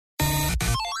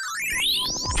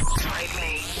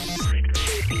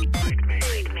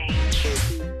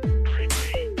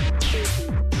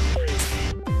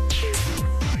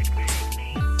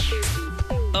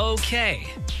Okay.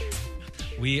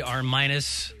 We are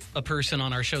minus a person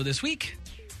on our show this week.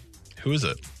 Who is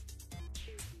it?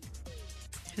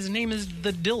 His name is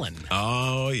the Dylan.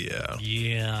 Oh, yeah.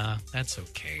 Yeah, that's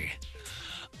okay.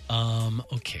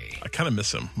 Okay. I kind of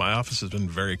miss him. My office has been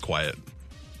very quiet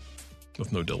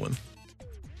with no Dylan.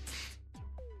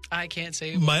 I can't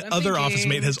say My what I'm other thinking. office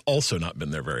mate has also not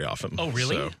been there very often. Oh,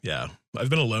 really? So, yeah. I've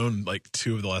been alone like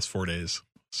 2 of the last 4 days.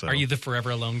 So Are you the forever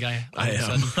alone guy? all I of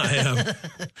a am. sudden? I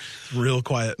am. Real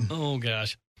quiet. Oh,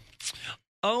 gosh.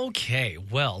 Okay,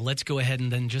 well, let's go ahead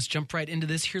and then just jump right into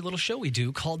this here little show we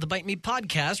do called the Bite Me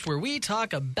Podcast, where we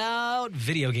talk about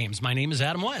video games. My name is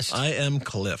Adam West. I am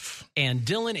Cliff. And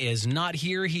Dylan is not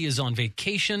here. He is on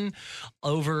vacation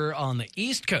over on the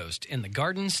East Coast in the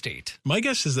Garden State. My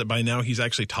guess is that by now he's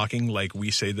actually talking like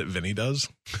we say that Vinny does.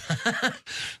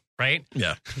 Right?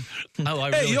 Yeah. Oh,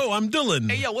 I Hey, really... yo, I'm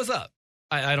Dylan. Hey, yo, what's up?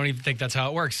 I don't even think that's how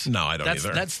it works. No, I don't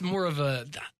either. That's more of a...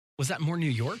 Was that more New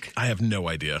York? I have no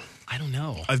idea. I don't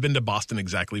know. I've been to Boston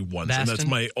exactly once, and that's Boston?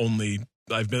 my only.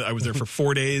 I was there for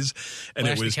 4 days, and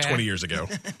it was Plastic 20 hat? years ago.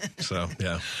 So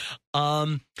yeah.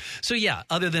 So yeah,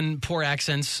 other than poor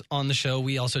accents on the show,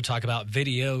 we also talk about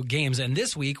video games. And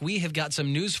this week we have got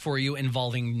some news for you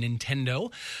involving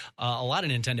Nintendo, a lot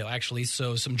of Nintendo actually.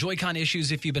 So some Joy-Con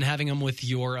issues if you've been having them with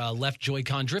your left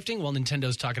Joy-Con drifting. Well,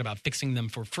 Nintendo's talking about fixing them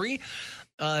for free.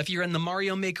 If you're in the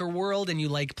Mario Maker world and you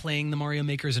like playing the Mario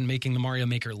Makers and making the Mario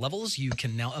Maker levels, you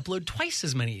can now upload twice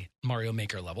as many Mario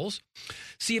Maker levels.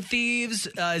 Sea of Thieves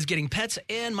is getting pets,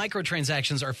 and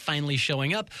microtransactions are finally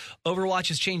showing up. Overwatch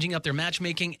is changing up their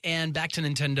matchmaking, and back to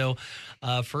Nintendo.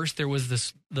 First, there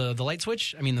was the light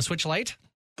switch. I mean, the Switch Lite.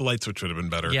 The light switch would have been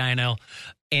better. Yeah, I know.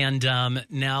 And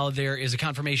now there is a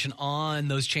confirmation on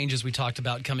those changes we talked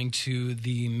about coming to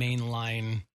the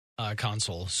mainline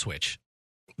console Switch.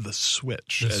 The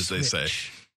Switch, The as they say.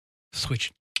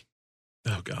 Switch.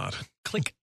 Oh, God.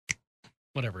 Click.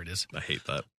 Whatever it is. I hate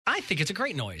that. I think it's a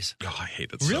great noise. Oh, I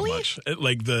hate it Really? so much.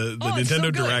 Like the Oh, it's so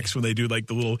Nintendo good. Directs, when they do like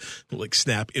the little like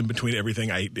snap in between everything,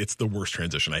 it's the worst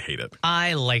transition. I hate it.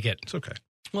 I like it. It's okay.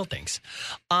 Well, thanks.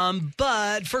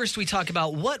 But first we talk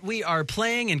about what we are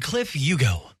playing, and Cliff, you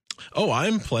go. Oh,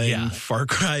 I'm playing Yeah. Far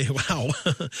Cry. Wow.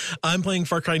 I'm playing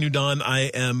Far Cry New Dawn.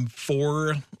 I am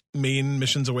 4 main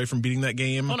missions away from beating that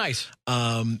game. Oh, nice.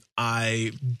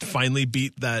 I finally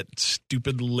beat that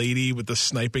stupid lady with the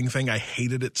sniping thing. I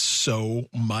hated it so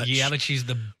much. Yeah, but she's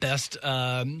the best.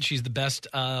 She's the best.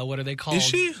 What are they called? Is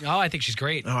she? Oh, I think she's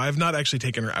great. No, I've not actually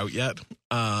taken her out yet.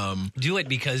 Do it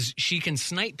because she can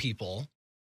snipe people,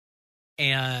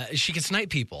 and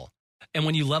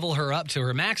when you level her up to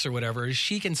her max or whatever,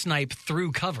 she can snipe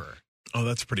through cover. Oh,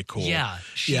 that's pretty cool. Yeah,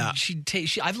 Yeah.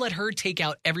 I've let her take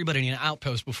out everybody in an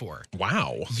outpost before.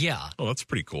 Wow. Yeah, Oh, that's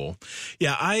pretty cool.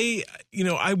 Yeah, I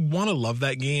want to love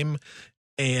that game.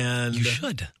 And you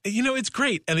should. It's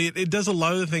great. And it does a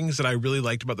lot of the things that I really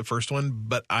liked about the first one,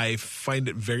 but I find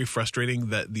it very frustrating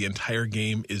that the entire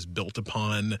game is built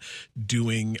upon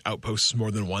doing outposts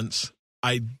more than once.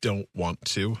 I don't want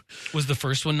to. Was the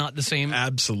first one not the same?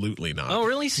 Absolutely not. Oh,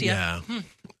 really? See, Yeah.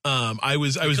 I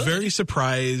was could. very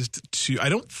surprised I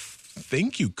don't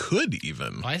think you could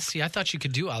even. I see. I thought you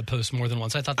could do outposts more than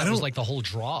once. I thought that was like the whole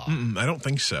draw. I don't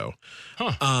think so.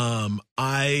 Huh.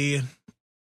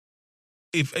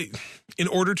 In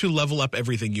order to level up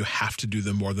everything, you have to do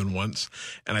them more than once.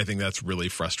 And I think that's really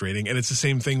frustrating. And it's the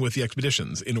same thing with the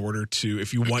expeditions.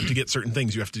 If you want to get certain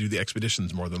things, you have to do the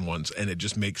expeditions more than once. And it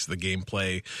just makes the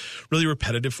gameplay really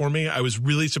repetitive for me. I was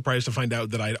really surprised to find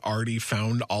out that I'd already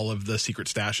found all of the secret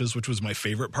stashes, which was my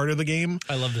favorite part of the game.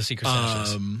 I love the secret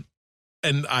stashes.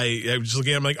 And I was just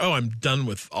looking, I'm like, oh, I'm done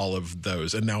with all of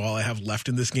those. And now all I have left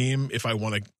in this game, if I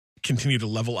want to continue to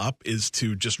level up, is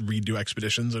to just redo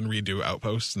expeditions and redo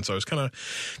outposts. And so I was kind of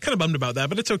bummed about that,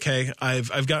 but it's okay.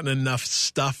 I've gotten enough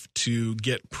stuff to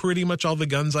get pretty much all the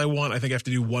guns I want. I think I have to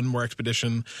do one more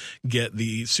expedition, get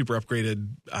the super upgraded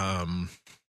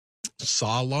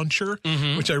saw launcher,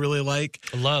 which I really like.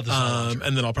 I love the saw launcher.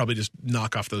 And then I'll probably just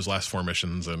knock off those last 4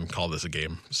 missions and call this a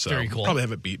game. So Very cool. Probably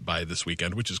have it beat by this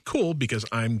weekend, which is cool because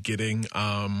I'm getting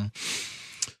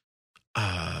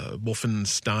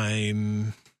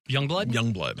Wolfenstein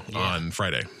Youngblood on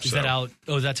Friday. Is that out?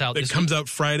 Oh, that's out. It comes out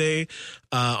Friday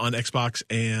on Xbox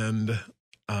and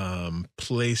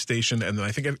PlayStation, and then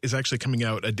I think it's actually coming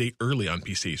out a date early on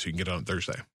PC, so you can get it on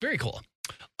Thursday. Very cool.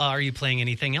 Are you playing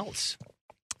anything else?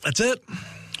 That's it.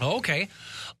 Oh, okay.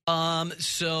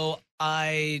 So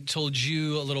I told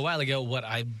you a little while ago what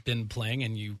I've been playing,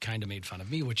 and you kind of made fun of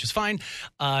me, which is fine,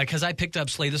 because I picked up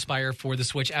Slay the Spire for the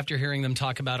Switch after hearing them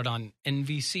talk about it on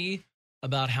NVC,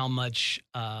 about how much,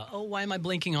 why am I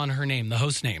blanking on her name, the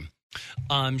host name?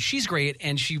 She's great,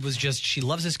 and she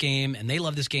loves this game, and they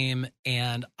love this game,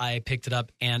 and I picked it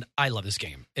up, and I love this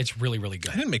game. It's really, really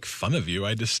good. I didn't make fun of you.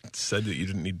 I just said that you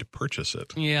didn't need to purchase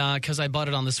it. Yeah, because I bought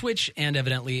it on the Switch, and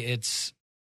evidently it's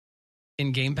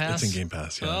in Game Pass. It's in Game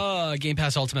Pass, yeah. Game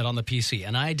Pass Ultimate on the PC,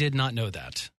 and I did not know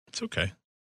that. It's okay.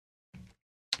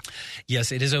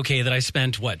 Yes, it is okay that I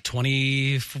spent,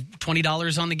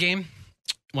 $20 on the game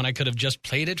when I could have just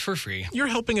played it for free. You're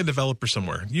helping a developer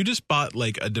somewhere. You just bought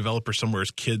like a developer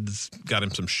somewhere's kids got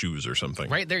him some shoes or something.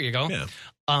 Right, there you go. Yeah.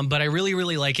 But I really,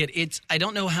 really like it. I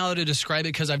don't know how to describe it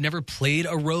because I've never played a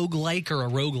roguelike or a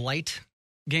roguelite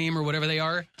game or whatever they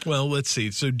are. Well, let's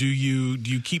see. So do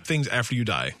you keep things after you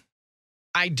die?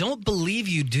 I don't believe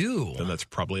you do. Then that's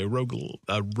probably a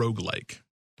roguelike.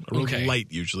 A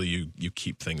roguelite, usually you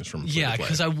keep things from play. Yeah,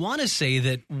 because I want to say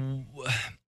that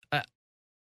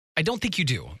I don't think you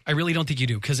do. I really don't think you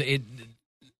do because it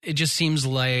just seems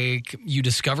like you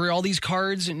discover all these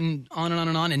cards and on and on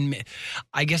and on. And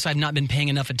I guess I've not been paying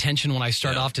enough attention when I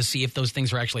start off to see if those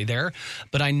things are actually there.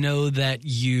 But I know that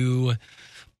you.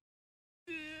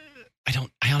 I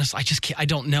don't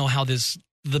know how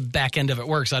the back end of it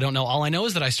works. I don't know. All I know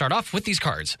is that I start off with these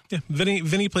cards. Yeah,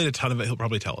 Vinny played a ton of it. He'll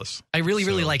probably tell us. I really,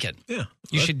 really like it. Yeah,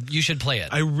 you should play it.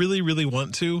 I really, really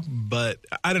want to, but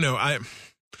I don't know.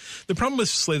 The problem with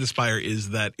Slay the Spire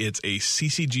is that it's a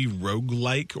CCG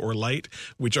roguelike or light,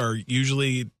 which are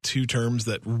usually two terms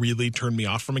that really turn me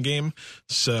off from a game.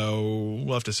 So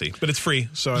we'll have to see. But it's free,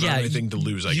 so I don't have anything to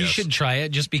lose, I guess. You should try it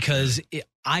just because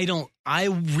I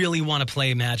really want to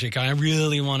play Magic. I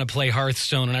really want to play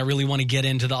Hearthstone, and I really want to get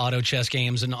into the auto chess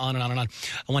games and on and on and on.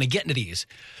 I want to get into these.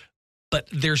 But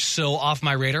they're so off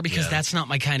my radar because that's not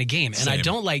my kind of game. And I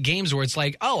don't like games where it's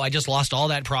like, oh, I just lost all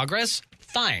that progress?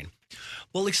 Fine.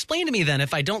 Well, explain to me then,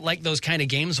 if I don't like those kind of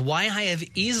games, why I have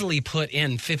easily put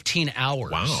in 15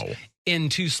 hours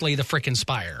into Slay the Frickin'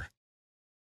 Spire.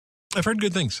 I've heard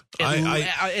good things.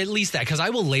 At least that, because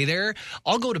I will lay there,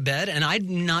 I'll go to bed, and I've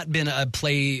not been a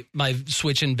play my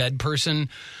Switch in bed person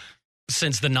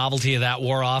since the novelty of that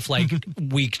wore off, like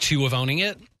week 2 of owning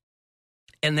it.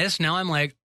 And now I'm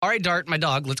like, all right, Dart, my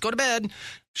dog, let's go to bed.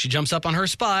 She jumps up on her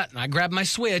spot, and I grab my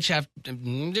Switch,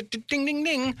 ding, ding,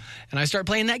 ding, and I start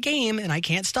playing that game, and I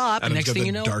can't stop. And next thing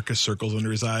you know, darkest circles under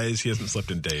his eyes. He hasn't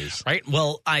slept in days. Right?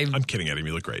 Well, I'm kidding at him.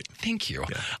 You look great. Thank you.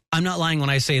 Yeah. I'm not lying when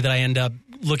I say that I end up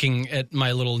looking at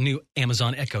my little new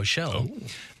Amazon Echo Show,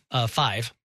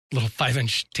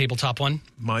 5-inch tabletop one.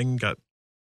 Mine got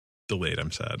delayed.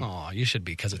 I'm sad. Oh, you should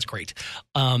be, because it's great.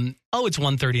 It's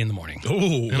 1:30 in the morning.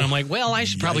 Oh, and I'm like, well, I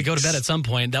should probably go to bed at some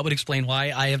point. That would explain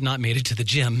why I have not made it to the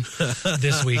gym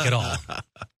this week at all.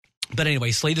 But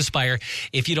anyway, Slay the Spire,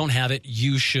 if you don't have it,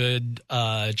 you should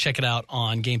check it out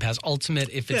on Game Pass Ultimate.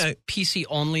 If it's PC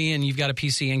only and you've got a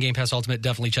PC and Game Pass Ultimate,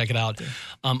 definitely check it out. Yeah.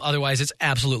 Otherwise, it's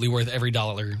absolutely worth every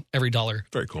dollar.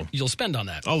 Very cool. You'll spend on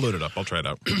that. I'll load it up. I'll try it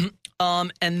out.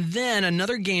 And then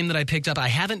another game that I picked up, I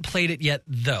haven't played it yet,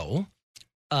 though,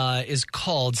 is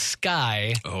called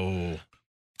Sky. Oh.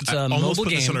 It's a almost mobile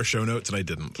put game. This in our show notes, and I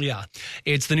didn't. Yeah.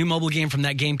 It's the new mobile game from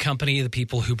that game company, the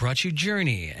people who brought you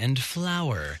Journey and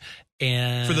Flower.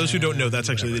 And for those who don't know, that's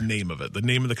actually the name of it. The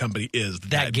name of the company is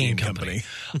That Game Company.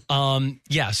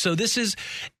 So this is,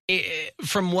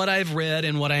 from what I've read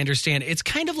and what I understand, it's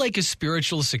kind of like a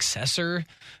spiritual successor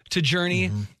to Journey.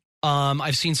 Mm-hmm.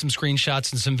 I've seen some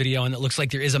screenshots and some video, and it looks like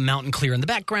there is a mountain clear in the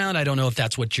background. I don't know if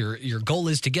that's what your goal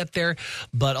is to get there,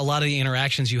 but a lot of the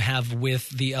interactions you have with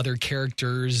the other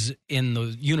characters in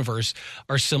the universe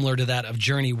are similar to that of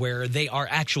Journey, where they are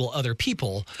actual other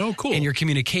people. Oh, cool. And your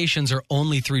communications are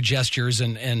only through gestures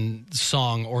and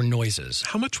song or noises.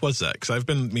 How much was that? Because I've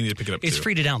been meaning to pick it up, It's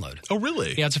free to download. Oh,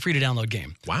 really? Yeah, it's a free to download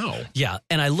game. Wow. Yeah,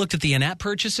 and I looked at the in-app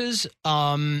purchases.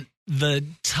 The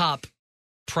top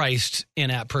priced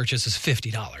in-app purchase is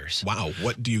 $50. Wow.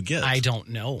 What do you get? I don't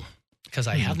know, because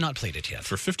I have not played it yet.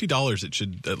 For $50, it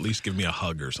should at least give me a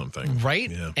hug or something.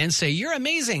 Right? Yeah. And say, you're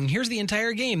amazing. Here's the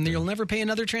entire game. You'll never pay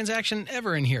another transaction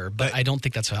ever in here. But I don't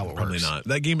think that's how it works. Probably not.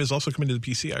 That game is also coming to the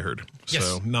PC, I heard. Yes.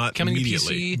 So not coming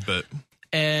immediately, to PC, but...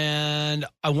 And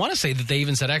I want to say that they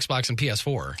even said Xbox and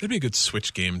PS4. It'd be a good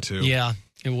Switch game, too. Yeah,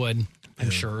 it would. I'm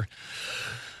sure.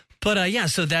 But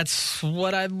so that's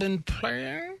what I've been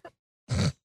playing.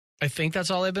 I think that's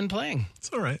all I've been playing.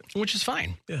 It's all right. Which is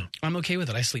fine. Yeah. I'm okay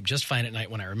with it. I sleep just fine at night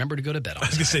when I remember to go to bed. I was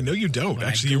going to say, no, you don't.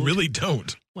 Actually, you really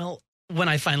don't. Well, when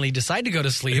I finally decide to go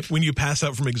to sleep. When you pass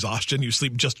out from exhaustion, you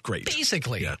sleep just great.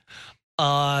 Basically. Yeah.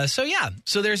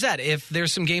 So there's that. If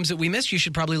there's some games that we missed, you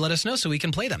should probably let us know so we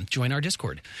can play them. Join our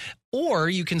Discord. Or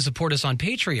you can support us on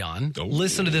Patreon,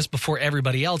 listen to this before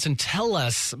everybody else, and tell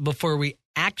us before we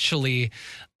actually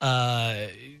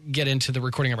get into the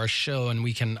recording of our show, and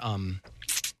we can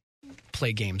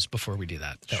play games before we do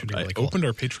that. That would be really cool. I opened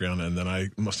our Patreon and then I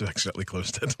must have accidentally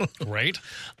closed it. Right.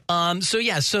 So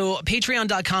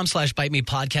patreon.com/Bite Me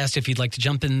Podcast if you'd like to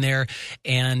jump in there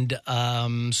and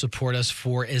support us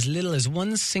for as little as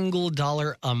 $1 single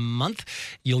a month.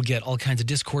 You'll get all kinds of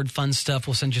Discord fun stuff.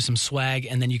 We'll send you some swag,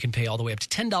 and then you can pay all the way up to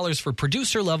 $10 for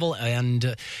producer level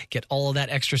and get all of that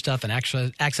extra stuff and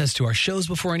access to our shows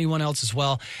before anyone else as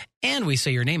well. And we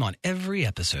say your name on every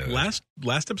episode. Last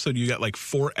episode, you got like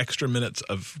 4 extra minutes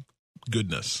of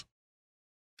goodness.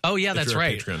 Oh, yeah, that's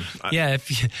right. Yeah,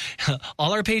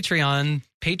 all our Patreon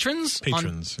patrons.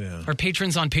 Or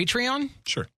patrons on Patreon?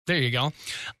 Sure. There you go.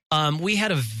 We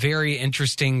had a very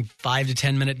interesting 5 to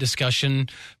 10 minute discussion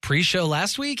pre-show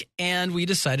last week, and we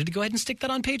decided to go ahead and stick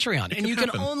that on Patreon. And you can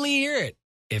only hear it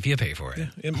if you pay for it. Yeah,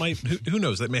 it might. Who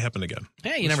knows? That may happen again.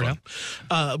 Yeah, you never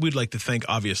know. We'd like to thank,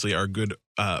 obviously, our good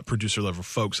producer level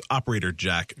folks, Operator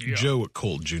Jack, Joe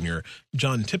Cole Jr.,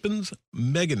 John Tippins,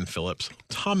 Megan Phillips,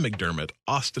 Tom McDermott,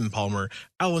 Austin Palmer,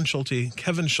 Alan Schulte,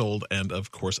 Kevin Schold, and,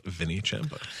 of course, Vinny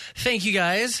Champa. Thank you,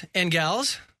 guys and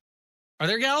gals. Are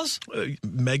there gals?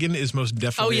 Megan is most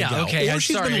definitely a gal. Okay. Or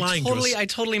she's been lying to us. I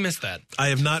totally missed that. I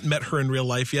have not met her in real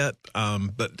life yet,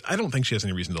 but I don't think she has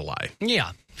any reason to lie.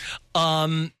 Yeah.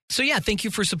 Thank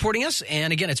you for supporting us.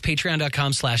 And again, it's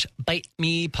patreon.com/Bite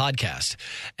Me Podcast.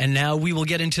 And now we will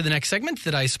get into the next segment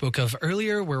that I spoke of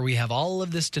earlier, where we have all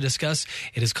of this to discuss.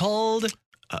 It is called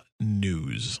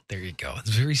News. There you go.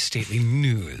 It's very stately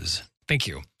news. Thank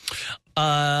you.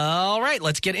 All right,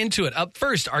 let's get into it. Up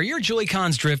first, are your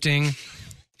Joy-Cons drifting?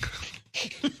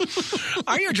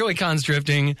 Are your Joy-Cons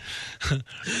drifting?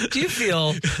 Do you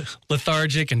feel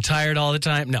lethargic and tired all the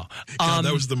time? No. God,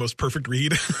 that was the most perfect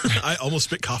read. I almost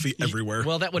spit coffee everywhere.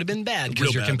 Well, that would have been bad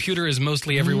because your computer is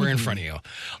mostly everywhere in front of you.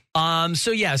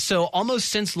 So almost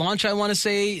since launch, I want to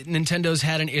say Nintendo's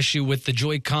had an issue with the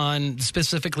Joy-Con,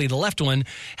 specifically the left one,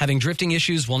 having drifting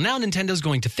issues. Well, now Nintendo's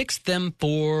going to fix them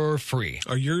for free.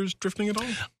 Are yours drifting at all?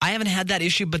 I haven't had that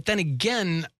issue, but then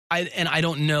again, I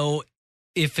don't know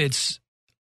if it's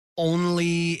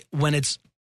only when it's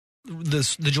the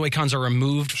Joy-Cons are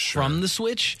removed from the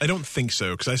Switch. I don't think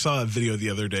so, because I saw a video the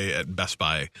other day at Best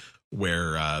Buy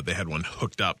where they had one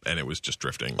hooked up and it was just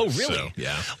drifting. Oh, really? So,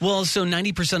 yeah. Well, so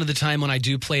 90% of the time when I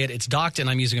do play it, it's docked and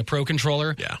I'm using a Pro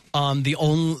controller. Yeah. The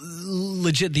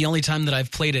only time that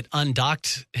I've played it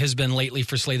undocked has been lately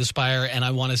for Slay the Spire, and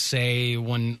I want to say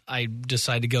when I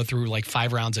decide to go through like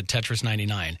 5 rounds at Tetris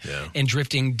 99. Yeah. And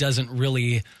drifting doesn't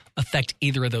really affect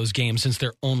either of those games since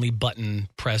they're only button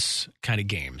press kind of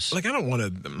games. Like I don't want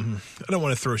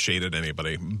to throw shade at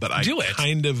anybody, but I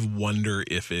kind of wonder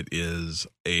if it is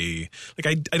I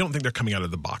don't think they're coming out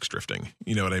of the box drifting.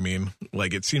 You know what I mean?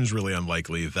 Like it seems really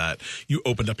unlikely that you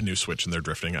opened up a new Switch and they're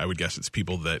drifting. I would guess it's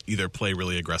people that either play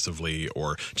really aggressively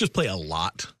or just play a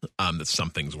lot that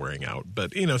something's wearing out.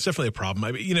 But it's definitely a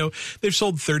problem. They've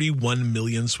sold 31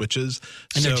 million Switches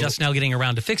and they're just now getting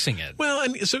around to fixing it. Well,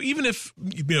 and so even if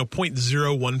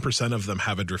 0.01% of them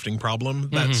have a drifting problem,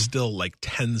 that's still like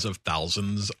tens of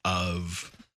thousands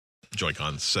of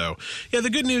Joy-Cons. So yeah, the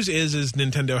good news is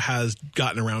Nintendo has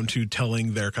gotten around to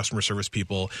telling their customer service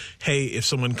people, hey, if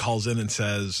someone calls in and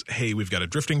says, hey, we've got a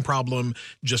drifting problem,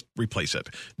 just replace it.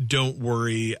 Don't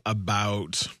worry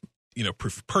about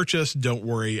proof of purchase. Don't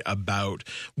worry about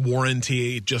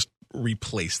warranty. Just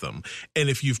replace them. And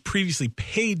if you've previously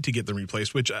paid to get them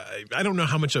replaced, which I don't know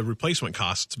how much a replacement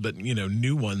costs, but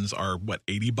new ones are what,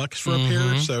 $80 for a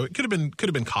pair. So it could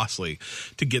have been costly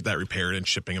to get that repaired and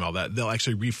shipping and all that. They'll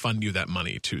actually refund you that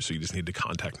money too. So you just need to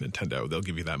contact Nintendo. They'll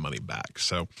give you that money back.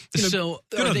 So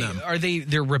good on them.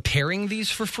 They're repairing these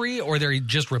for free or they're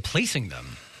just replacing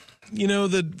them?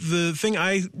 The thing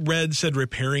I read said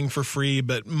repairing for free,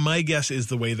 but my guess is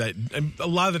the way that a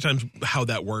lot of the times how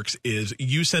that works is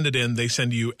you send it in, they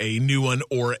send you a new one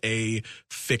or a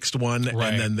fixed one,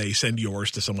 and then they send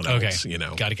yours to someone else.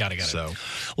 Got it. So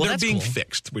they're being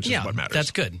fixed, which is what matters.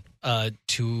 That's good.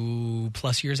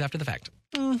 2+ years after the fact.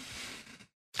 Well,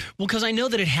 because I know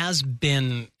that it has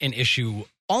been an issue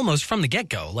almost from the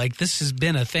get-go. Like this has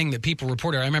been a thing that people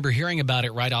reported. I remember hearing about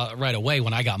it right away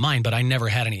when I got mine, but I never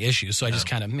had any issues. So I just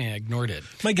kind of ignored it.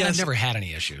 My guess, I've never had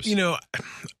any issues.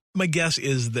 My guess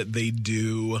is that they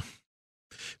do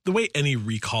the way any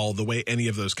recall, the way any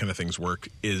of those kind of things work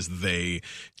is they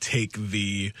take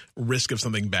the risk of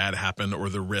something bad happen or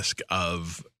the risk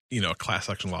of a class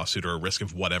action lawsuit or a risk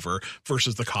of whatever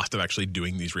versus the cost of actually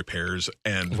doing these repairs.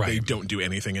 And they don't do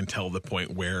anything until the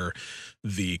point where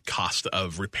the cost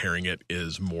of repairing it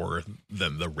is more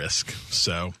than the risk.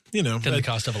 So, than the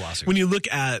cost of a lawsuit. When you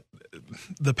look at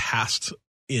the past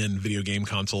in video game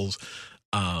consoles,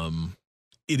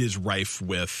 it is rife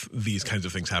with these kinds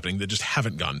of things happening that just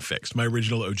haven't gotten fixed. My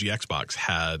original OG Xbox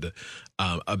had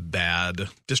a bad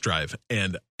disk drive,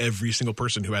 and every single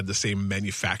person who had the same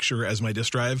manufacturer as my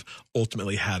disk drive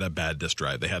ultimately had a bad disk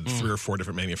drive. They had 3 or 4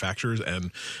 different manufacturers,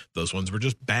 and those ones were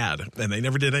just bad, and they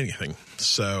never did anything.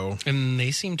 So, and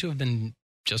they seem to have been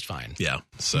just fine. Yeah.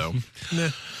 So,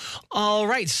 All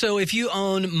right. So if you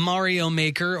own Mario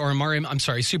Maker or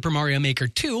Super Mario Maker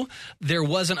 2, there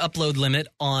was an upload limit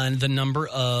on the number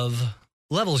of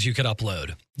levels you could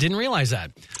upload. Didn't realize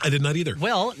that. I did not either.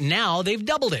 Well, now they've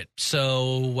doubled it.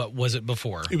 So what was it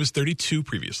before? It was 32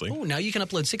 previously. Oh, now you can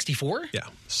upload 64? Yeah.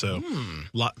 So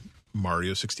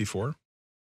Mario 64.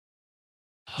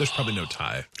 There's probably no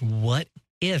tie. What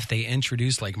if they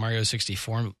introduced like Mario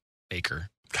 64 Maker?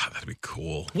 God, that'd be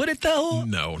cool. Would it though?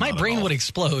 No, my brain would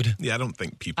explode. Yeah, I don't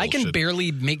think people I can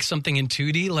barely make something in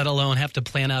 2D, let alone have to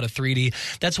plan out a 3D.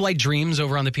 That's why Dreams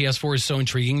over on the PS4 is so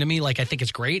intriguing to me. Like, I think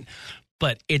it's great,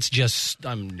 but it's just,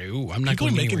 I'm not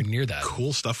going anywhere near that.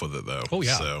 Cool stuff with it though. Oh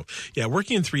yeah. So yeah,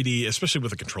 working in 3D, especially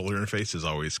with a controller interface, is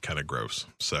always kind of gross.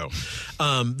 So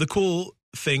the cool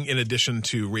thing, in addition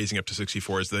to raising up to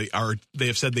 64, is they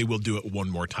have said they will do it one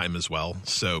more time as well.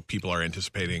 So people are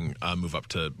anticipating move up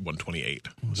to 128.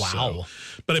 Wow. So,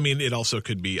 but I mean, it also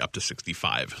could be up to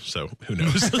 65. So who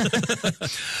knows?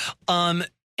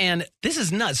 And this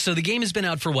is nuts. So the game has been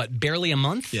out for what, barely a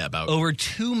month? Yeah, about over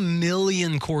 2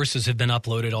 million courses have been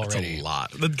uploaded already. That's a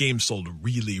lot. The game sold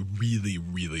really, really,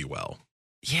 really well.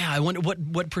 Yeah, I wonder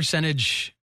what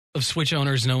percentage of Switch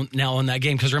owners now own that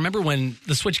game, because remember when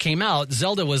the Switch came out,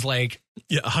 Zelda was like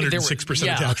 106%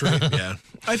 attach rate. Yeah,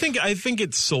 I think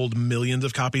it sold millions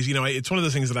of copies. It's one of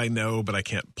those things that I know, but I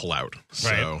can't pull out. So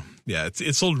right. Yeah,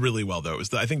 it sold really well though. It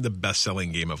was I think the best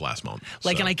selling game of last month.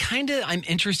 Like, so. And I'm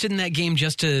interested in that game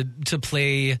just to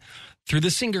play through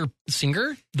the single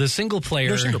player. They're single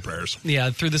players. Yeah,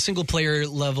 through the single player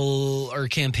level or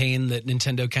campaign that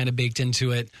Nintendo kind of baked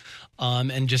into it.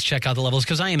 And just check out the levels,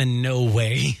 because I am in no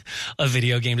way a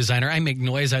video game designer. I make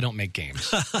noise. I don't make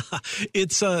games.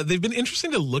 It's they've been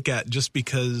interesting to look at just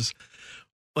because,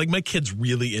 like, my kid's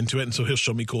really into it, and so he'll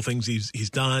show me cool things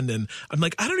he's done, and I'm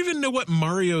like, I don't even know what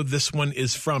Mario this one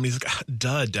is from. He's like,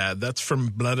 duh, Dad, that's from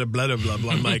blah blah blah blah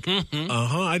blah. I'm like,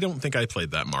 I don't think I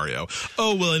played that Mario.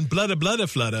 Oh well, and blah blah blah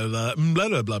blah blah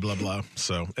blah blah blah blah.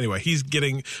 So anyway,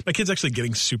 my kid's actually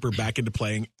getting super back into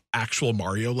playing actual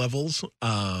Mario levels.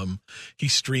 He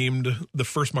streamed the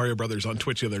first Mario Brothers on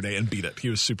Twitch the other day and beat it. He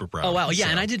was super proud. Oh wow, yeah,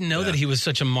 and I didn't know that he was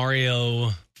such a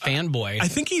Mario fanboy. I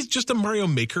think he's just a Mario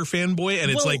Maker fanboy,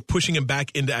 and it's like pushing him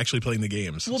back into actually playing the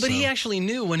games. Well, but he actually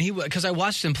knew because I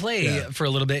watched him play for a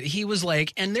little bit. He was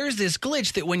like, and there's this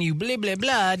glitch that when you blah blah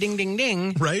blah, ding ding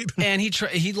ding, right? And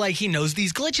he knows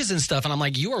these glitches and stuff, and I'm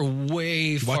like, you are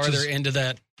way farther into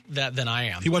that than I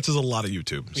am. He watches a lot of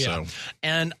YouTube. Yeah. So.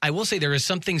 And I will say there is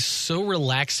something so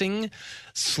relaxing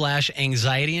 /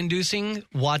 anxiety inducing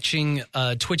watching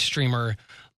a Twitch streamer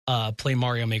play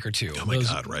Mario Maker 2. Oh my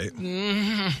God, right?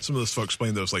 Some of those folks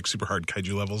playing those like super hard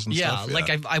kaiju levels and stuff. Yeah,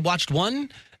 like I watched one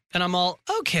and I'm all,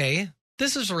 okay,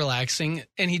 this is relaxing.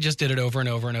 And he just did it over and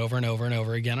over and over and over and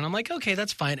over again. And I'm like, okay,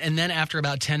 that's fine. And then after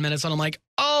about 10 minutes, I'm like,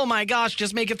 oh my gosh,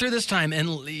 just make it through this time.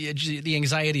 And the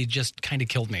anxiety just kind of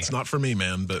killed me. It's not for me,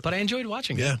 man. But I enjoyed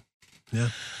watching it. Yeah.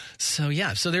 So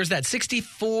there's that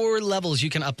 64 levels you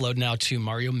can upload now to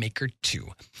Mario Maker 2.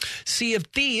 Sea of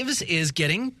Thieves is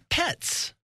getting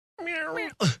pets. I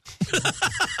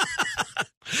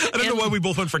don't know why we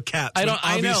both went for cats.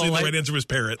 Obviously, the right answer was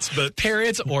parrots, but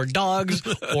parrots or dogs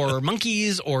or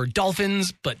monkeys or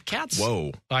dolphins, but cats.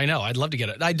 Whoa! I know. I'd love to get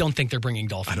it. I don't think they're bringing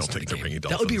dolphins. I don't think they're bringing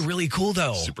dolphins. That would be really cool,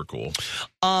 though. Super cool.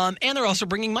 And they're also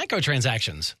bringing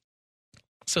microtransactions.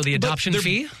 So the adoption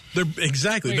fee? They're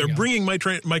bringing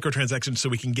microtransactions so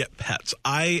we can get pets.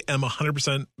 I am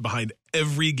 100% behind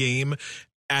every game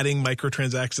adding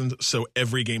microtransactions so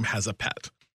every game has a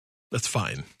pet. That's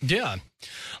fine. Yeah.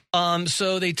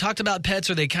 So they talked about pets,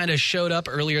 or they kind of showed up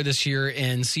earlier this year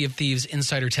in Sea of Thieves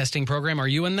insider testing program. Are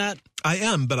you in that? I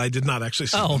am, but I did not actually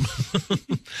see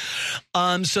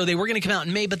them. So they were going to come out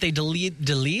in May, but they delayed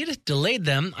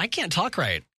them. I can't talk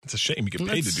right. It's a shame. You get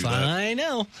paid to do that. I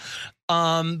know.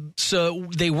 So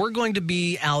they were going to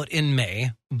be out in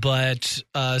May, but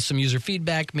some user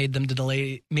feedback made them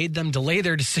delay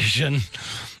their decision.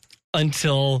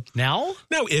 Until now?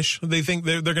 Now-ish. They think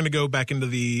they're going to go back into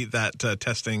that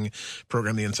testing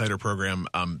program, the Insider program,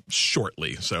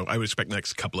 shortly. So I would expect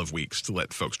next couple of weeks to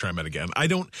let folks try them out again. I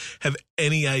don't have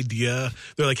any idea.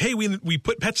 They're like, hey, we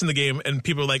put pets in the game, and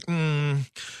people are like,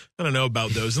 I don't know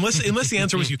about those. Unless the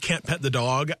answer was you can't pet the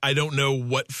dog, I don't know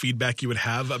what feedback you would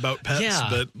have about pets, Yeah.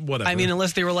 but whatever. I mean,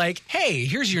 unless they were like, hey,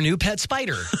 here's your new pet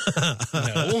spider.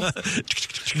 No.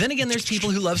 Then again, there's people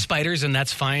who love spiders, and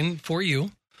that's fine for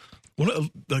you. One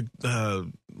of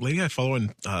the lady I follow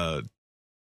on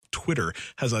Twitter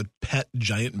has a pet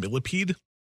giant millipede.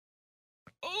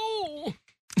 Oh,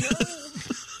 no.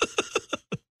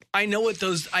 I know what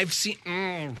those I've seen.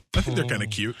 I think they're kind of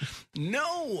cute.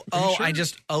 No. Sure?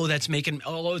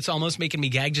 It's almost making me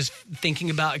gag just thinking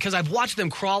about, because I've watched them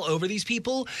crawl over these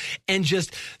people and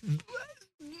just,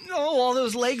 all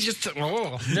those legs just,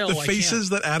 no. The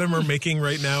faces that Adam are making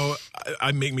right now,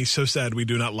 I make me so sad we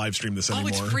do not live stream this anymore.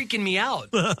 It's freaking me out.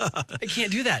 I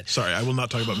can't do that. Sorry, I will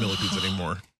not talk about millipedes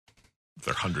anymore.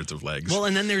 They're hundreds of legs. Well,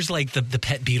 and then there's like the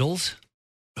pet beetles.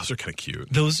 Those are kind of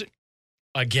cute. Those,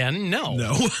 again, no.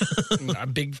 A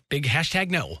big hashtag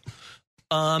no.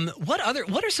 What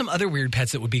are some other weird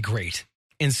pets that would be great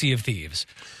in Sea of Thieves?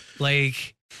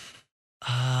 Like,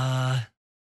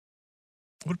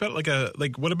 what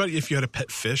about if you had a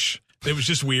pet fish? It was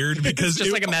just weird because it's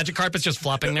just like a magic carpet's just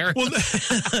flopping there. Well,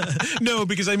 no,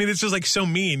 because I mean, it's just like so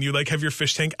mean. You like have your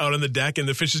fish tank out on the deck and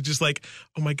the fish is just like,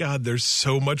 oh my God, there's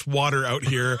so much water out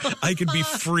here. I could be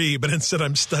free, but instead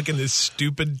I'm stuck in this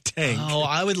stupid tank. Oh,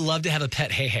 I would love to have a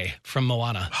pet Hey from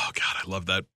Moana. Oh God, I love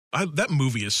that. That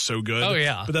movie is so good. Oh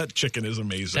yeah. But that chicken is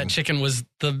amazing. That chicken was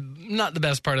not the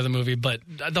best part of the movie, but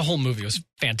the whole movie was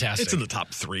fantastic. It's in the top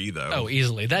 3 though. Oh,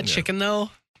 easily. That chicken though.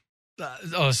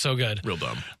 So good. Real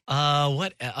dumb.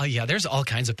 Yeah, there's all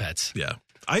kinds of pets. Yeah.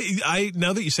 I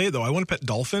now that you say it though, I want a pet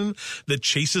dolphin that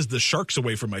chases the sharks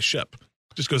away from my ship.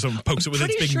 Just goes over and pokes it with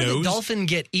its big nose. The dolphin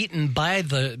get eaten by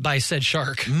said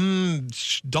shark.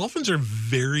 Dolphins are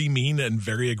very mean and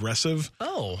very aggressive.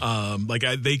 Oh.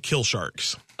 They kill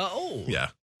sharks. Oh. Yeah.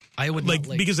 I would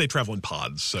because they travel in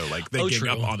pods, so like they gang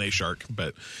up on a shark.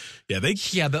 But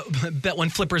yeah, but when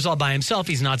Flipper's all by himself,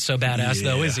 he's not so badass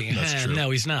though, is he? That's true. No,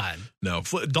 he's not. No,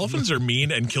 dolphins are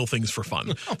mean and kill things for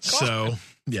fun. So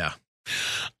yeah.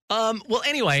 Well,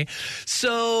 anyway,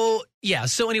 so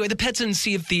anyway, the pets in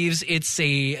Sea of Thieves,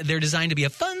 they're designed to be a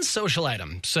fun social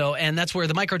item. So, and that's where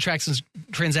the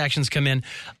microtransactions come in.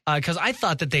 Because I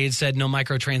thought that they had said no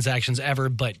microtransactions ever,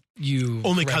 but you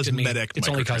only cosmetic it's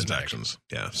only microtransactions.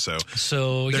 Yeah, so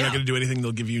they're not going to do anything.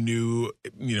 They'll give you new,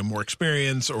 more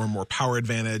experience or more power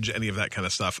advantage, any of that kind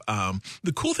of stuff.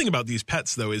 The cool thing about these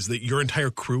pets, though, is that your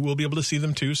entire crew will be able to see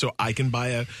them too. So I can buy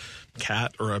a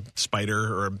cat or a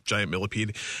spider or a giant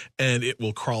millipede, and it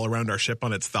will crawl around our ship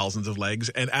on its thousands of legs,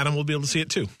 and Adam will be able to see it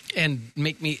too. And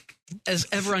make me as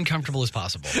ever uncomfortable as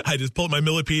possible. I just pull up my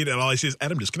millipede, and all I see is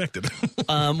Adam disconnected.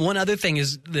 One other thing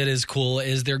that is cool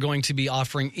is they're going to be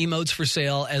offering emotes for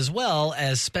sale as well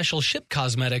as special ship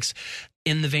cosmetics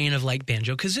in the vein of like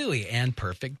Banjo-Kazooie and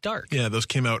Perfect Dark. Yeah, those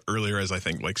came out earlier as I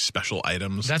think like special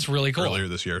items. That's really cool. Earlier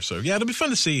this year. So yeah, it'll be fun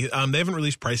to see. They haven't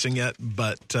released pricing yet,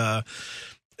 but I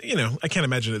can't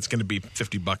imagine it's going to be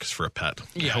 $50 for a pet.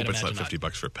 Yeah, I hope it's not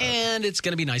 $50 for a pet. And it's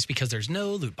going to be nice because there's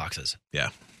no loot boxes. Yeah.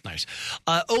 Nice.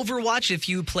 Overwatch, if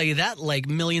you play that like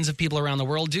millions of people around the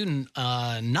world do,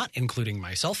 not including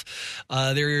myself,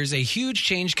 there's a huge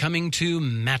change coming to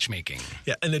matchmaking.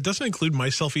 Yeah, and it doesn't include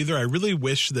myself either. I really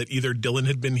wish that either Dylan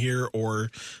had been here or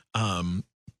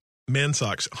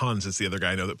Mansocks, Hans is the other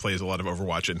guy I know that plays a lot of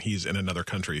Overwatch, and he's in another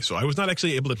country. So I was not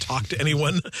actually able to talk to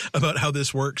anyone about how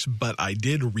this works, but I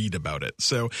did read about it.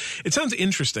 So it sounds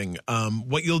interesting.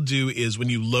 What you'll do is when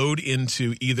you load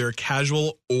into either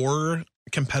casual or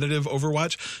competitive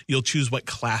Overwatch, you'll choose what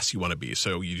class you want to be.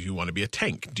 So you want to be a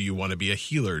tank? Do you want to be a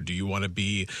healer? Do you want to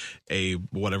be a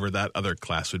whatever that other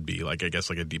class would be? Like, I guess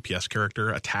like a DPS character,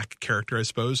 attack character, I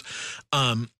suppose.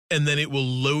 And then it will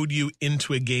load you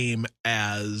into a game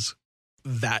as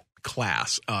that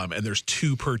class. And there's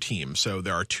 2 per team. So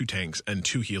there are 2 tanks and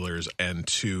 2 healers and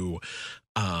 2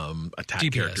 attack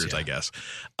DPS, characters, I guess.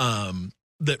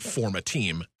 That form a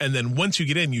team. And then once you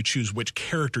get in, you choose which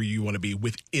character you want to be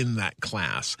within that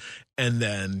class. And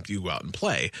then you go out and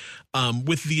play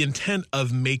with the intent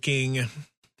of making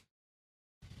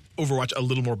Overwatch a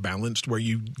little more balanced, where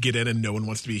you get in and no one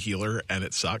wants to be a healer and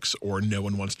it sucks, or no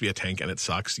one wants to be a tank and it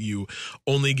sucks. You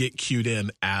only get queued in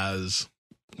as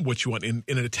what you want in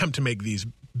an attempt to make these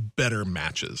better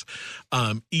matches.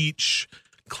 Each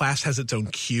class has its own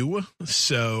queue.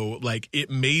 So like it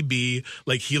may be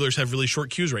like healers have really short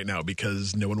queues right now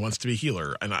because no one wants to be a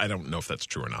healer. And I don't know if that's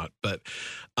true or not, but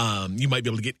you might be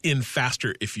able to get in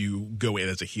faster if you go in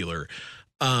as a healer.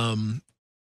 And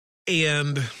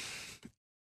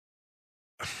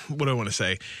what do I want to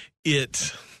say?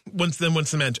 Once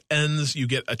the match ends, you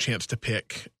get a chance to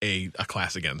pick a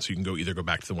class again. So you can either go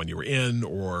back to the one you were in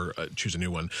or choose a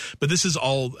new one. But this is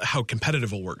all how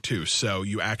competitive will work too. So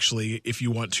you actually, if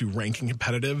you want to rank in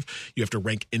competitive, you have to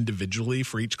rank individually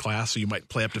for each class. So you might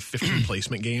play up to 15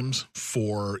 placement games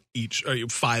for each,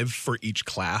 5 for each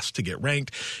class to get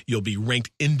ranked. You'll be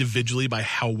ranked individually by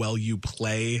how well you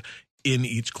play in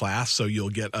each class. So you'll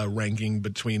get a ranking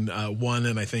between 1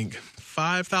 and I think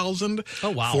 5,000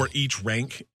 for each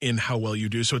rank in how well you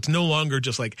do. So it's no longer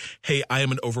just like, hey, I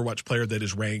am an Overwatch player that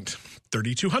is ranked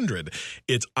 3,200.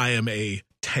 It's I am a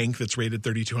tank that's rated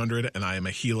 3,200 and I am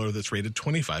a healer that's rated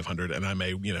 2,500 and I'm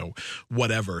a,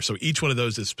 whatever. So each one of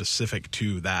those is specific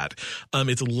to that.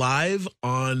 It's live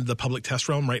on the public test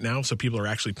realm right now. So people are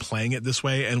actually playing it this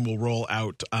way and will roll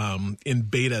out in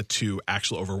beta to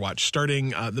actual Overwatch starting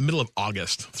the middle of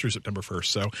August through September 1st.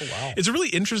 So it's a really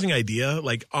interesting idea.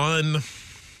 Like on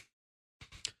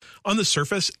the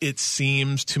surface, it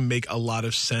seems to make a lot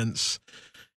of sense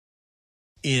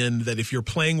in that if you're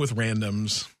playing with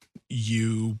randoms,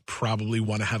 you probably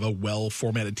want to have a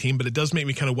well-formatted team, but it does make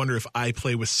me kind of wonder if I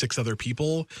play with 6 other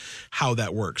people, how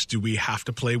that works. Do we have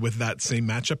to play with that same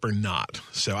matchup or not?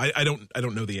 So I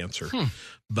don't know the answer,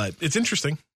 but it's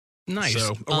interesting. Nice.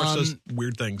 So Overwatch does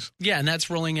weird things. Yeah, and that's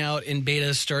rolling out in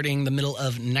beta starting the middle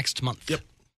of next month. Yep.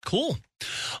 Cool.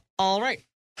 All right.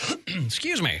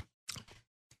 Excuse me.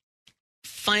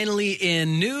 Finally,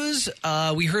 in news,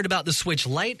 we heard about the Switch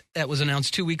Lite that was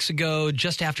announced 2 weeks ago,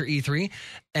 just after E3.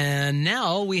 And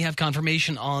now we have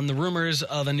confirmation on the rumors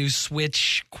of a new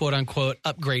Switch, quote unquote,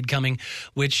 upgrade coming,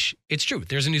 which it's true.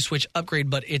 There's a new Switch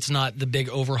upgrade, but it's not the big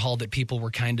overhaul that people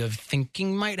were kind of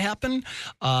thinking might happen.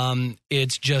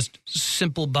 It's just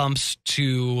simple bumps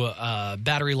to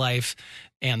battery life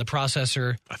and the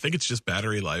processor. I think it's just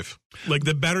battery life. Like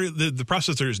the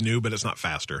processor is new, but it's not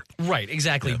faster. Right,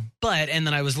 exactly. Yeah. And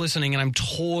then I was listening, and I'm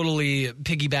totally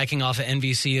piggybacking off of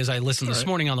NVC as I listened this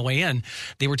morning on the way in.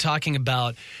 They were talking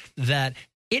about that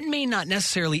it may not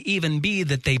necessarily even be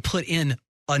that they put in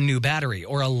a new battery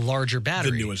or a larger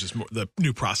battery. The new one's just the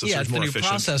new processor is more efficient. Yeah,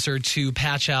 the new processor to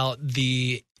patch out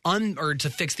to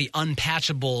fix the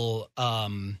unpatchable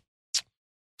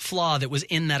flaw that was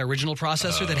in that original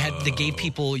processor that gave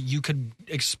people, you could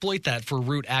exploit that for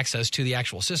root access to the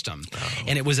actual system.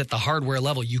 And it was at the hardware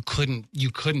level. You couldn't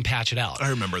patch it out. I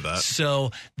remember that.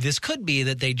 So this could be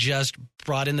that they just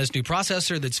brought in this new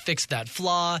processor that's fixed that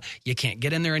flaw. You can't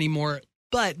get in there anymore.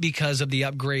 But because of the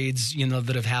upgrades,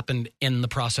 that have happened in the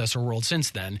processor world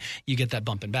since then, you get that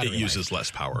bump in battery life. It uses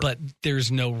less power. But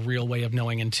there's no real way of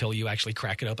knowing until you actually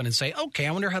crack it open and say, okay,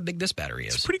 I wonder how big this battery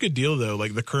is. It's a pretty good deal, though.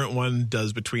 Like the current one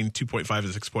does between 2.5 and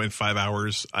 6.5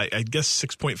 hours. I guess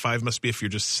 6.5 must be if you're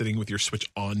just sitting with your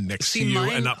Switch on next to you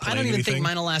and not playing anything. I don't even think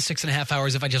mine will last 6.5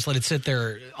 hours if I just let it sit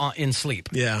there in sleep.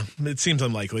 Yeah, it seems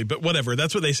unlikely. But whatever.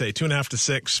 That's what they say, 2.5 to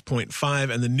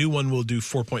 6.5. And the new one will do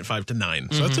 4.5 to 9.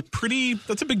 So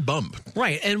that's a big bump.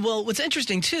 Right. And well, what's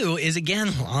interesting too is, again,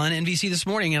 on NBC this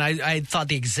morning, and I thought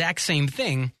the exact same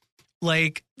thing,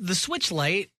 like the Switch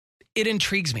Lite, it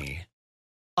intrigues me.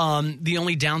 The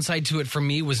only downside to it for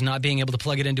me was not being able to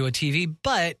plug it into a TV,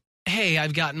 but hey,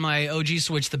 I've gotten my OG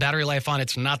Switch, the battery life on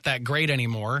it's not that great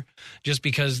anymore just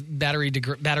because batteries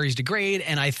degrade,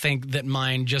 and I think that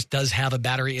mine just does have a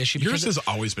battery issue. Yours has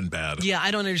always been bad. Yeah, I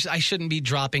don't understand. I shouldn't be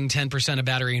dropping 10% of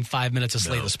battery in 5 minutes to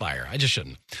Slay the Spire. I just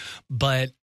shouldn't.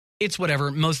 But it's whatever.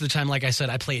 Most of the time, like I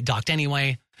said, I play it docked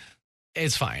anyway.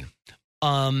 It's fine.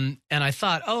 And I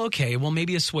thought, okay, well,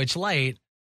 maybe a Switch Lite.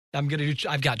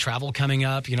 I've got travel coming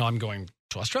up. I'm going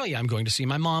to Australia. I'm going to see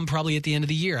my mom probably at the end of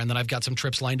the year. And then I've got some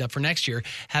trips lined up for next year.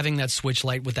 Having that Switch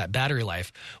Lite with that battery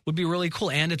life would be really cool.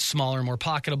 And it's smaller, more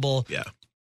pocketable. Yeah.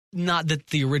 Not that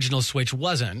the original Switch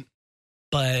wasn't,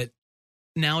 but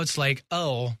now it's like,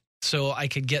 so I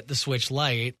could get the Switch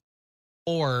Lite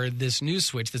or this new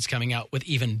Switch that's coming out with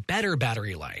even better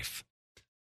battery life.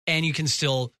 And you can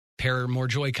still pair more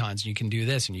Joy-Cons, and you can do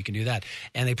this and you can do that.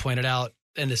 And they pointed out,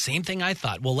 and the same thing I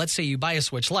thought, well, let's say you buy a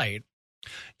Switch Lite,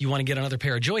 you want to get another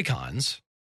pair of Joy-Cons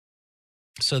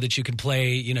so that you can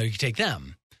play, you can take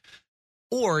them.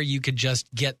 Or you could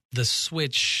just get the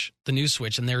Switch, the new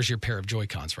Switch, and there's your pair of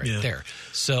Joy-Cons right there.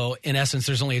 So, in essence,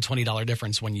 there's only a $20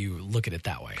 difference when you look at it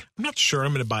that way. I'm not sure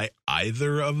I'm going to buy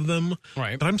either of them.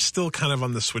 Right. But I'm still kind of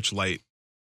on the Switch Lite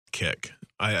kick.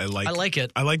 I like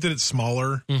it. I like that it's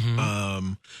smaller.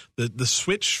 Mm-hmm. The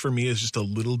Switch for me is just a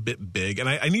little bit big, and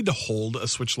I need to hold a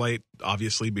Switch Lite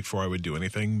obviously before I would do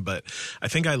anything. But I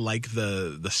think I like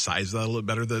the size of that a little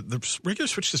better. The regular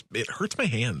Switch it hurts my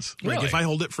hands. Like Really? if I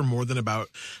hold it for more than about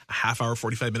a half hour,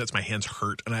 45 minutes, my hands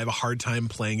hurt, and I have a hard time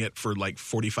playing it for like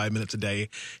 45 minutes a day,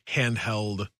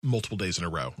 handheld multiple days in a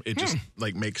row. It just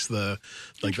like makes that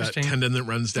tendon that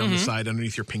runs down the side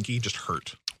underneath your pinky just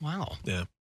hurt. Wow. Yeah.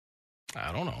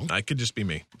 I don't know. It could just be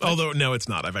me. Although, no, it's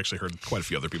not. I've actually heard quite a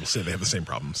few other people say they have the same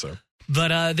problem. So,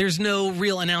 But there's no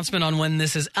real announcement on when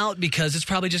this is out because it's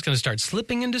probably just going to start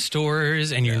slipping into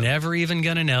stores and you're never even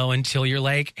going to know until you're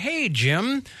like, hey,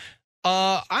 Jim,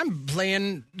 I'm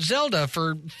playing Zelda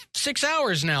for 6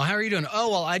 hours now. How are you doing?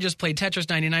 Oh, well, I just played Tetris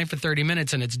 99 for 30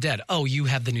 minutes and it's dead. Oh, you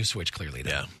have the new Switch clearly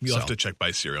then. yeah, you'll have to check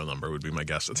by serial number would be my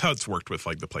guess. That's how it's worked with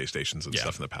like the PlayStations and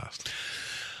stuff in the past.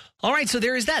 All right, so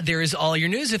there is that. There is all your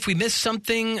news. If we missed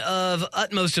something of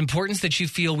utmost importance that you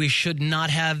feel we should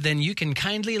not have, then you can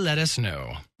kindly let us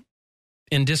know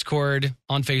in Discord,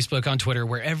 on Facebook, on Twitter,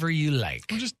 wherever you like.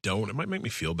 Or just don't. It might make me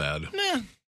feel bad. Yeah.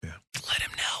 Let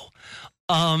him know.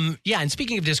 And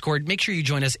speaking of Discord, make sure you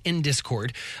join us in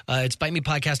Discord. It's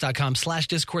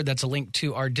bitemepodcast.com/Discord. That's a link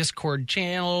to our Discord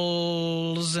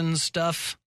channels and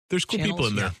stuff. There's cool people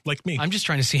in there, like me. I'm just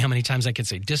trying to see how many times I can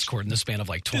say Discord in the span of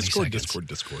like 20 seconds.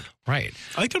 Discord. Right.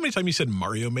 I liked how many times you said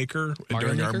Mario Maker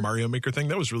during our Mario Maker thing.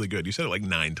 That was really good. You said it like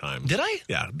 9 times. Did I?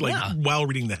 Yeah, while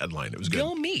reading the headline. It was good.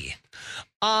 Go me.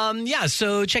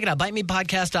 So check it out,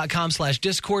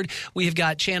 bitemepodcast.com/Discord. We have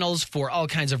got channels for all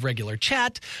kinds of regular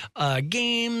chat,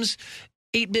 games,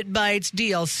 8-bit bytes,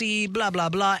 DLC, blah, blah,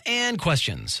 blah, and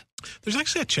questions. There's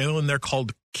actually a channel in there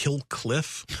called Kill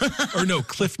Cliff. Or no,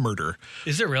 Cliff Murder.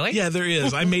 Is there really? Yeah, there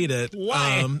is. I made it.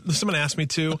 Why? Someone asked me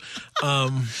to.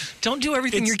 Don't do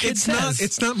everything your kid says.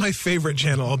 It's not my favorite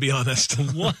channel, I'll be honest.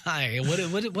 Why?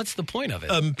 What's the point of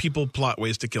it? People plot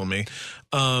ways to kill me.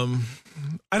 I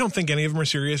don't think any of them are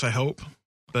serious, I hope.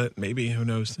 But maybe, who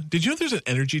knows? Did you know there's an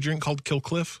energy drink called Kill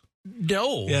Cliff?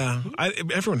 No. Yeah.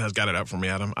 Everyone has got it out for me,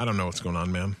 Adam. I don't know what's going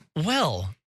on, man.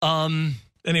 Well,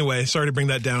 Anyway, sorry to bring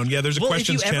that down. Yeah, there's a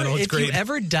questions channel. It's great. If you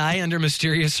ever die under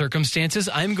mysterious circumstances,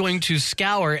 I'm going to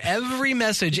scour every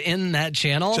message in that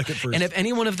channel. Check it first. And if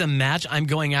any one of them match, I'm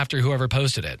going after whoever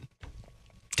posted it.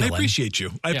 Dylan. I appreciate you.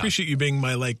 I appreciate you being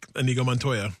my, Inigo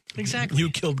Montoya. Exactly.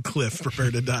 You killed Cliff. Prepare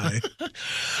to die.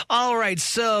 All right,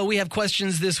 so we have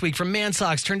questions this week from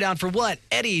Mansocks. Turned down for what?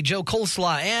 Eddie, Joe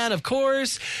Coleslaw, and, of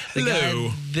course, the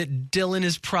guy that Dylan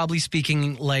is probably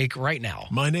speaking like right now.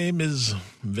 My name is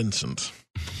Vincent.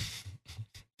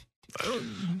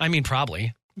 I mean,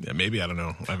 probably. Yeah, maybe. I don't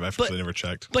know. I've actually never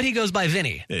checked. But he goes by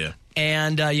Vinny. Yeah.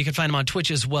 And you can find him on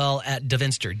Twitch as well at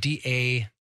DaVinster. D-A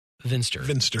Vinster.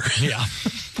 Vinster. Yeah.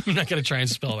 I'm not going to try and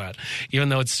spell that, even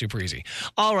though it's super easy.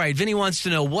 All right. Vinny wants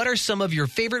to know, what are some of your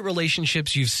favorite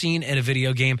relationships you've seen in a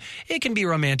video game? It can be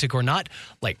romantic or not,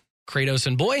 like Kratos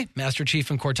and Boy, Master Chief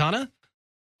and Cortana.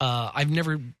 I've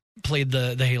never played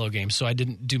the Halo game, so I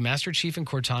didn't. Do Master Chief and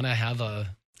Cortana have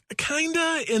a...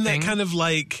 Kinda in that kind of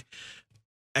like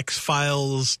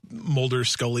X-Files, Mulder,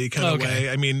 Scully kind of way.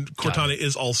 I mean, Cortana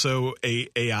is also a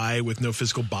AI with no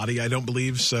physical body, I don't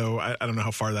believe. So I don't know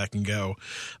how far that can go.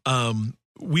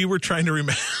 We were trying to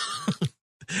remember.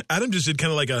 Adam just did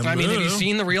kind of like a... I mean, have you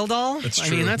seen the real doll? That's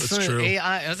true. I mean, that's true.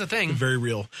 AI. That's a thing. Very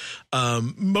real.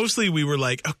 Mostly we were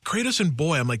like, Kratos and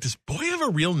Boy. I'm like, does Boy have a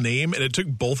real name? And it took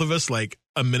both of us like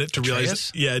a minute to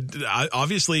realize. Yeah,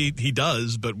 obviously he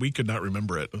does, but we could not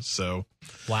remember it. So.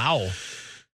 Wow.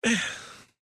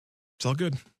 It's all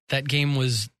good. That game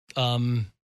was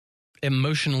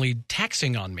emotionally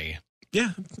taxing on me.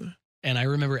 Yeah. And I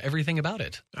remember everything about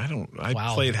it. I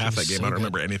played half that game. So I don't good.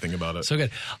 remember anything about it. So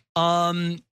good.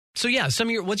 So yeah,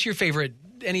 what's your favorite,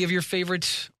 any of your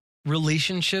favorite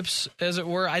relationships, as it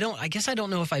were? I guess I don't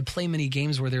know if I play many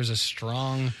games where there's a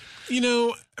strong,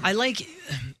 I like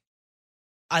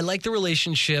the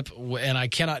relationship, and I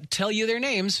cannot tell you their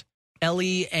names,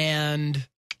 Ellie and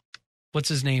what's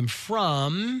his name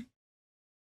from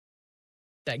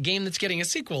that game that's getting a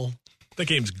sequel. That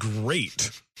game's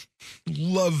great.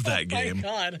 Love that game. Oh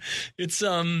my God. It's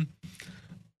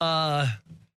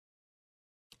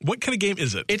what kind of game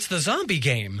is it? It's the zombie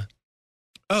game.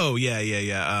 Oh,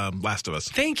 yeah. Last of Us.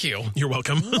 Thank you. You're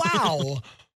welcome. Wow.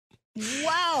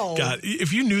 God,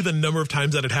 if you knew the number of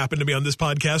times that had happened to me on this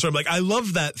podcast where I'm like, I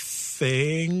love that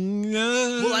thing.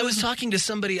 Well, I was talking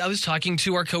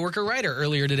to our coworker Ryder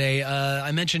earlier today.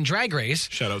 I mentioned Drag Race.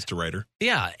 Shout outs to Ryder.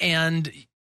 Yeah. And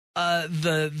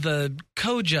the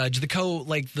co-judge,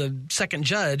 the second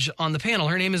judge on the panel,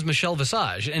 her name is Michelle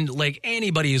Visage, and like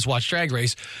anybody who's watched Drag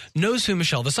Race knows who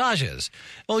Michelle Visage is.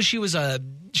 Well,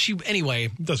 anyway.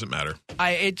 Doesn't matter.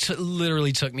 It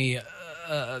literally took me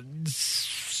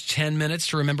 10 minutes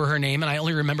to remember her name, and I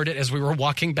only remembered it as we were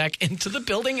walking back into the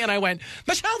building, and I went,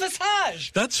 Michelle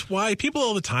Visage! That's why people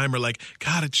all the time are like,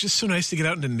 God, it's just so nice to get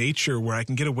out into nature where I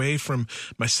can get away from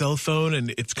my cell phone and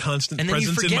its constant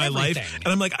presence in my life. And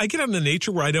I'm like, I get out into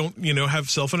nature where I don't, have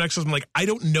cell phone access. I'm like, I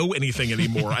don't know anything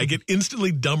anymore. I get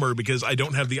instantly dumber because I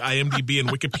don't have the IMDb and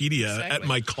Wikipedia at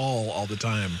my call all the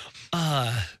time.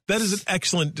 That is an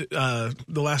excellent, The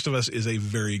Last of Us is a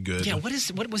very good. Yeah,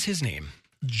 what was his name?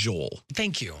 Joel.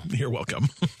 Thank you. You're welcome.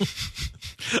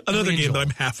 Another game that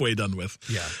I'm halfway done with.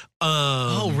 Yeah.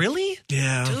 Oh, really?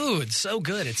 Yeah. Dude, so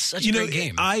good. It's such a great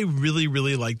game. I really,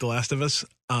 really like The Last of Us.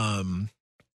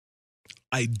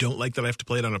 I don't like that I have to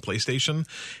play it on a PlayStation,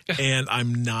 and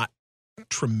I'm not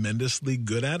tremendously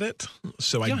good at it,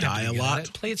 so I die a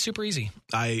lot. Play it super easy.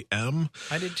 I am.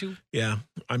 I did too. Yeah.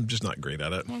 I'm just not great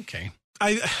at it. Okay.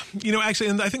 Actually,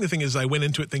 and I think the thing is I went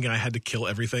into it thinking I had to kill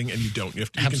everything, and you don't. You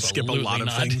can skip a lot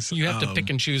of things. You have to pick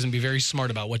and choose and be very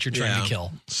smart about what you're trying to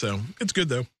kill. So it's good,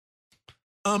 though.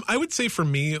 I would say for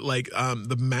me,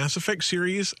 the Mass Effect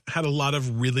series had a lot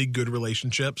of really good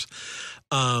relationships.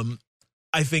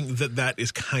 I think that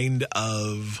is kind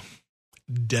of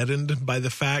deadened by the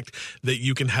fact that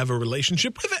you can have a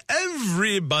relationship with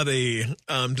everybody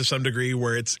to some degree,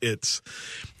 where it's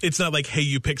not like, hey,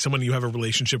 you pick someone, you have a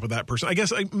relationship with that person. I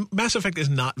guess Mass Effect is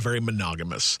not very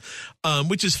monogamous,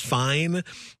 which is fine,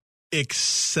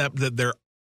 except that there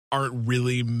aren't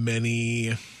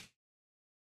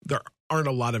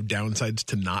a lot of downsides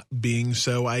to not being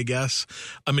so, I guess.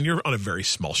 I mean, you're on a very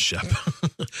small ship.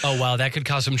 Oh, wow. That could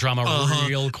cause some trauma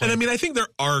real quick. And I mean, I think there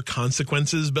are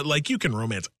consequences, but you can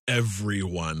romance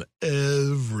everyone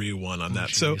on that.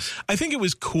 So I think it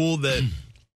was cool that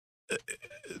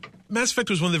Mass Effect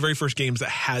was one of the very first games that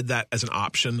had that as an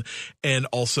option, and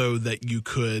also that you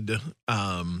could,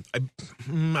 I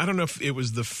don't know if it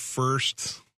was the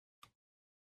first.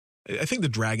 I think the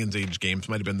Dragon's Age games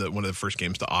might have been one of the first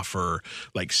games to offer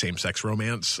same-sex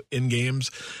romance in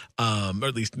games, or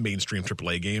at least mainstream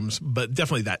AAA games, but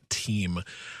definitely that team.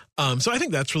 So I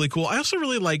think that's really cool. I also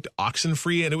really liked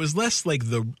Oxenfree, and it was less like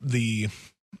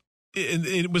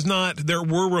it was not, there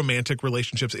were romantic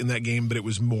relationships in that game, but it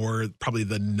was more probably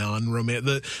the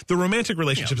non-romantic, the romantic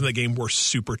relationships in that game were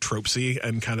super tropesy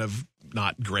and kind of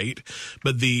not great,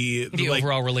 but the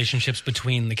overall relationships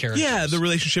between the characters. Yeah, the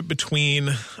relationship between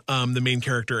the main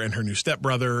character and her new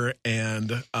stepbrother, and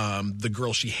the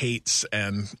girl she hates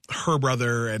and her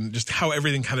brother, and just how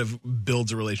everything kind of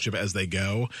builds a relationship as they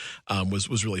go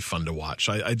was really fun to watch.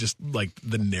 I just liked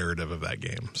the narrative of that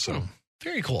game. So.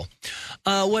 Very cool.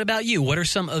 What about you? What are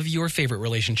some of your favorite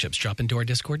relationships? Drop into our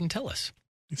Discord and tell us.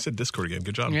 You said Discord again.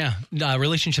 Good job. Yeah.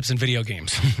 Relationships in video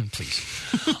games, please.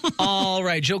 All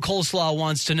right. Joe Coleslaw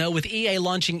wants to know, with EA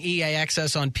launching EA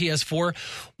Access on PS4,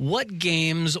 what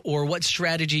games or what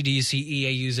strategy do you see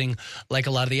EA using? Like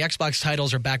a lot of the Xbox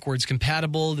titles are backwards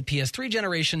compatible. The PS3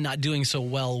 generation not doing so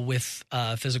well with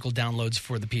physical downloads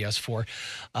for the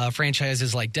PS4.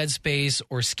 Franchises like Dead Space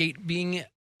or Skate being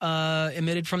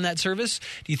emitted from that service.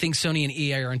 Do you think Sony and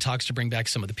EA are in talks to bring back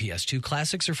some of the PS2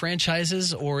 classics or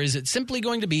franchises, or is it simply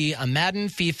going to be a Madden,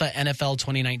 FIFA, NFL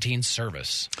 2019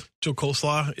 service? Joe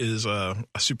Coleslaw is a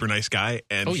super nice guy,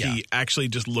 and he actually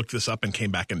just looked this up and came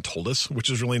back and told us,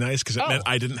 which is really nice because it meant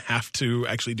I didn't have to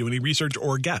actually do any research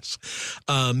or guess.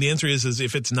 The answer is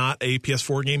if it's not a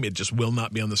PS4 game, it just will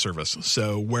not be on the service.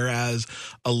 So whereas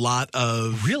a lot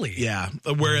of... Really? Yeah.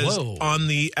 Whereas on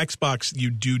the Xbox, you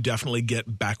do definitely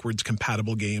get backwards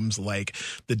compatible games like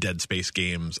the Dead Space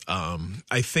games.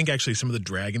 I think actually some of the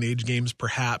Dragon Age games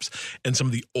perhaps, and some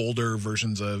of the older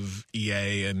versions of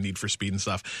EA and Need for Speed and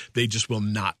stuff, they just will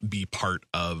not be part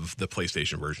of the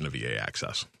PlayStation version of EA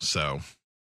Access. So,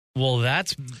 well,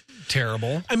 that's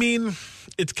terrible. I mean,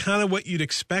 it's kind of what you'd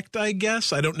expect, I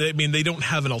guess. I mean, they don't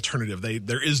have an alternative.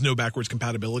 There is no backwards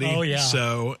compatibility. Oh, yeah.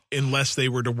 So unless they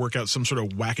were to work out some sort of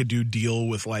wackadoo deal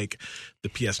with the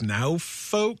PS Now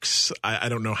folks, I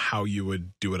don't know how you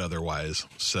would do it otherwise.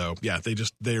 So yeah,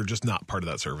 they're just not part of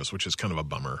that service, which is kind of a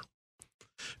bummer.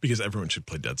 Because everyone should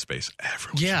play Dead Space.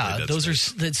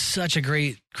 That's such a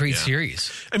great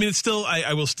series. I mean, it's still,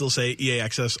 I will still say EA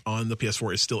Access on the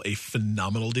PS4 is still a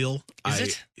phenomenal deal. Is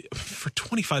it? For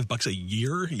 $25 a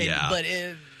year? Yeah. But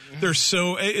There's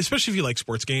so, especially if you like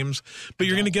sports games, but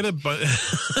you're going to get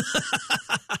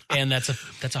and that's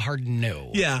a hard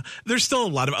no. Yeah, there's still a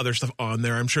lot of other stuff on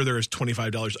there. I'm sure there is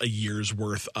 $25 a year's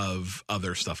worth of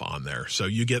other stuff on there. So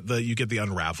you get the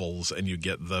Unravels, and you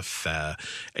get the Fe,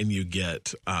 and you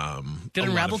get Did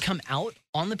Unravel come out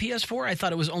on the PS4? I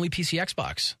thought it was only PC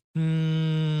Xbox.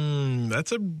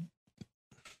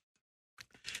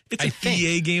 It's an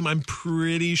EA game. I'm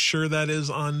pretty sure that is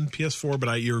on PS4,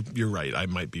 but you're right. I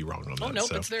might be wrong on that. Oh, no,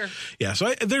 it's there. Yeah,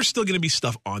 so there's still going to be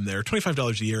stuff on there.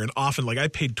 $25 a year, and often, like, I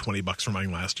paid $20 for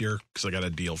mine last year because I got a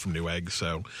deal from Newegg.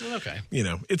 So, okay,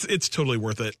 it's totally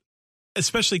worth it,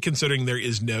 especially considering there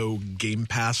is no Game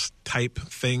Pass type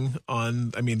thing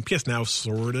on. I mean, PS Now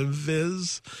sort of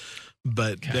is,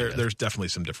 but there's definitely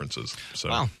some differences. So,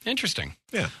 wow, interesting.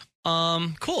 Yeah.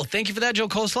 Cool. Thank you for that, Joe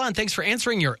Coleslaw, and thanks for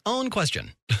answering your own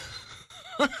question.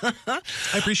 I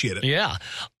appreciate it. Yeah.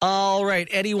 All right.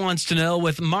 Eddie wants to know,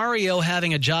 with Mario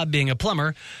having a job being a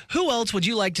plumber, who else would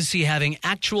you like to see having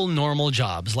actual normal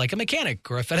jobs, like a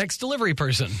mechanic or a FedEx delivery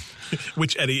person?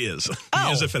 Which Eddie is. Oh,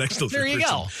 he is a FedEx delivery person. There you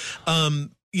go.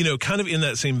 Kind of in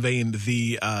that same vein,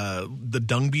 the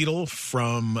dung beetle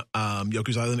from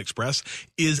Yoku's Island Express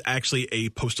is actually a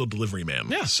postal delivery man.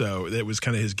 Yeah. So that was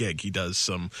kind of his gig. He does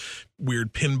some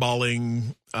weird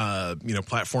pinballing,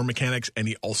 platform mechanics, and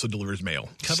he also delivers mail.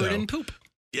 Covered in poop.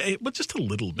 Yeah, but just a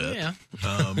little bit. Yeah,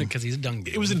 because he's a dung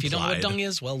beetle. It was If you don't know what implied. dung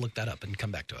is, well, look that up and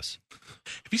come back to us.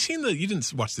 Have you seen you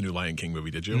didn't watch the new Lion King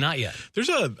movie, did you? Not yet. There's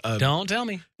Don't tell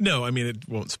me. No, I mean, it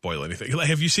won't spoil anything.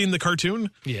 Have you seen the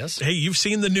cartoon? Yes. Hey, you've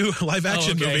seen the new live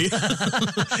action movie.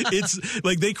 It's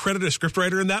like they credit a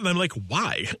scriptwriter in that, and I'm like,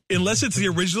 why? Unless it's the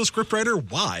original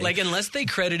scriptwriter, why? Like, unless they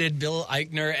credited Bill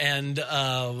Eichner and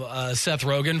Seth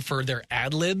Rogen for their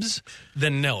ad libs,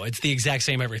 then no, it's the exact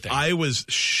same everything. I was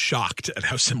shocked at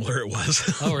how similar it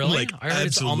was. Oh, really? Like, I heard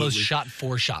it's almost absolutely. shot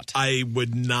for shot. I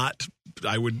would not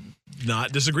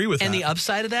disagree with And that. the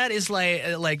upside of that is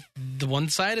like the one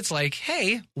side, it's like,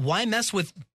 hey, why mess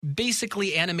with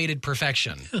basically animated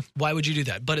perfection? Why would you do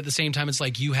that? But at the same time, it's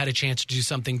like you had a chance to do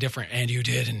something different and you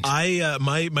didn't.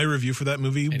 My review for that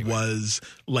movie was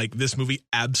like, this movie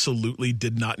absolutely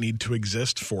did not need to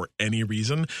exist for any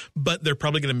reason, but they're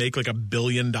probably going to make like $1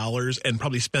 billion and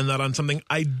probably spend that on something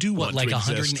I do want like to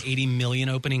exist. 180 million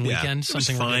opening weekend, it was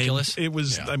something fine. ridiculous. It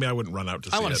was. Yeah. I mean, I wouldn't run out to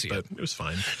I see it, but it was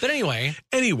fine. But anyway,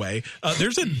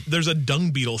 there's a dung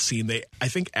beetle scene they I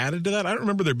think added to that. I don't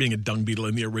remember there being a dung beetle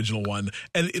in the original one,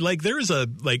 and there is a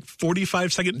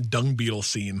 45-second dung beetle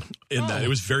scene in that. It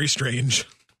was very strange.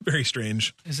 Very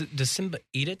strange. does Simba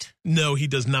eat it? No, he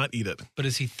does not eat it. But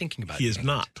is he thinking about it? He is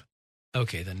not.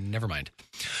 Okay, then never mind.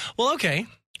 Well, okay.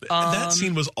 That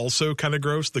scene was also kind of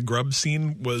gross. The grub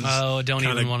scene was don't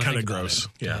even want to think about gross.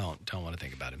 it. Yeah. Don't want to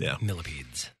think about it. Yeah.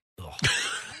 Millipedes.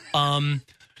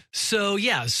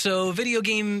 So video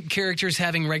game characters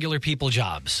having regular people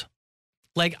jobs.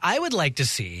 Like, I would like to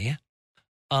see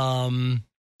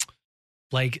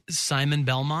like Simon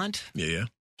Belmont. Yeah.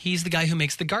 He's the guy who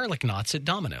makes the garlic knots at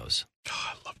Domino's.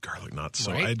 Oh, I love garlic knots.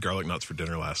 So Right? I had garlic knots for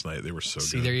dinner last night. They were so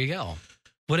See, good. there you go.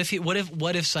 What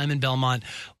if Simon Belmont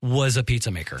was a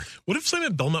pizza maker? What if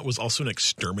Simon Belmont was also an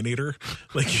exterminator?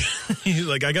 Like,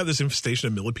 I got this infestation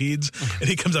of millipedes, and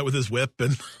he comes out with his whip,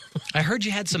 and I heard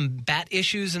you had some bat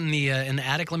issues in the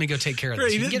attic. Let me go take care of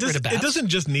this. You can get rid of bats. It doesn't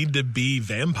just need to be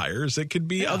vampires. It could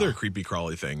be other creepy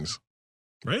crawly things,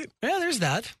 right? Yeah, there's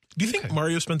that. Do you think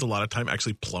Mario spends a lot of time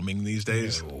actually plumbing these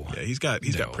days? No. Yeah, he's got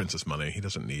princess money. He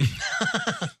doesn't need.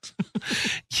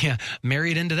 Yeah,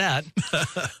 married into that.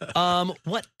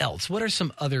 What else? What are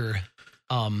some other?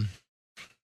 I mean,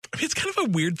 it's kind of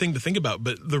a weird thing to think about,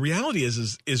 but the reality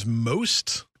is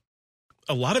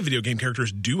a lot of video game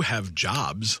characters do have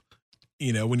jobs.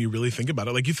 You know, when you really think about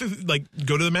it,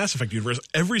 go to the Mass Effect universe.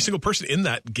 Every single person in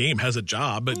that game has a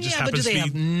job. It just happens but do they to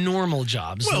have be normal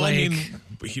jobs? Well, I mean,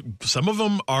 some of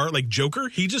them are like Joker.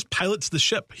 He just pilots the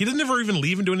ship. He doesn't ever even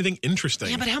leave and do anything interesting.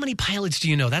 Yeah, but how many pilots do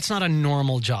you know? That's not a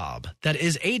normal job. That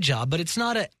is a job, but it's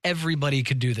not everybody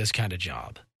could do this kind of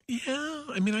job. Yeah,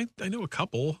 I mean, I know a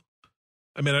couple.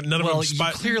 I mean, none of them.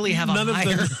 You clearly have none of them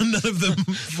higher.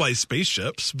 fly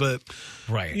spaceships, but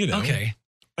right. You know, okay.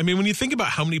 I mean, when you think about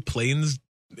how many planes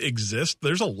exist,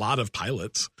 there's a lot of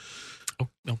pilots. Oh,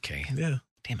 okay. Yeah.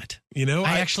 Damn it. You know,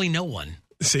 I actually know one.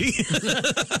 See?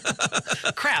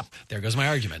 Crap. There goes my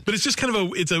argument. But it's just kind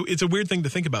of it's a weird thing to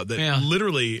think about that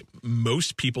literally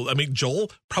most people, I mean, Joel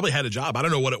probably had a job. I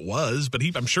don't know what it was, but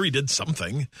I'm sure he did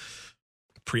something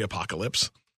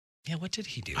pre-apocalypse. Yeah, what did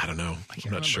he do? I don't know.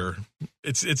 I'm not sure.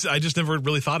 It's I just never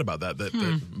really thought about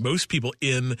that most people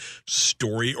in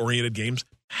story-oriented games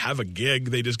have a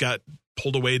gig. They just got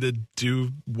pulled away to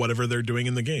do whatever they're doing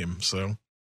in the game. So,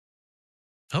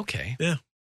 Okay. yeah,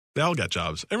 they all got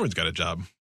jobs. Everyone's got a job.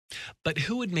 But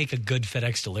who would make a good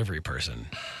FedEx delivery person?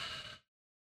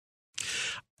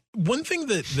 One thing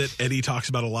that Eddie talks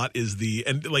about a lot is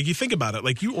and like you think about it,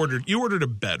 like you ordered a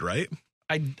bed, right?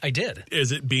 I did.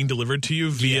 Is it being delivered to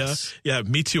you via? Yes. Yeah,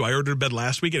 me too. I ordered a bed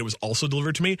last week and it was also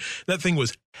delivered to me. That thing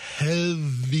was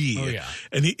heavy. Oh, yeah.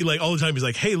 And he like all the time he's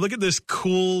like, "Hey, look at this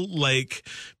cool like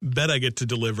bed I get to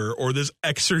deliver, or this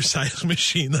exercise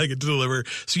machine that I get to deliver."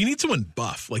 So you need someone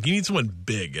buff, like you need someone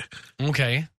big.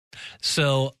 Okay.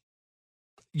 So,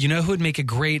 you know who would make a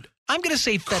great, I'm going to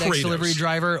say FedEx Kratos. delivery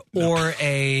driver or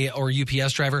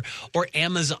UPS driver or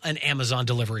an Amazon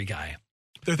delivery guy.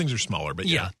 Their things are smaller, but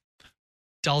yeah.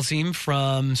 Dalsim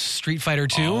from Street Fighter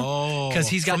 2, because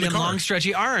he's got from the them car. long,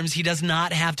 stretchy arms. He does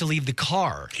not have to leave the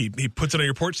car. He puts it on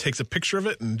your porch, takes a picture of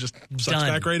it, and just sucks Done.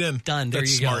 back right in. Done. There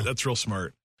That's you smart. go. That's real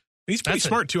smart. He's pretty That's a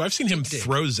smart too. I've seen him dig.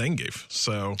 throw Zangief.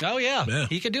 So Oh, yeah.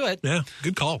 He could do it. yeah,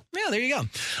 good call. Yeah, there you go.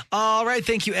 All right.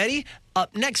 Thank you, Eddie.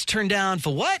 Up next, Turn Down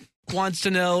for What? Wants to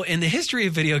know, in the history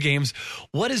of video games,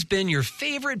 what has been your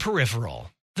favorite peripheral?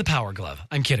 The Power Glove.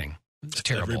 I'm kidding. It's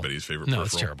terrible. Everybody's favorite No, peripheral.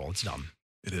 it's terrible. It's dumb.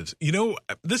 It is. You know,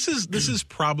 this is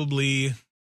probably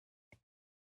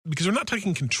because we're not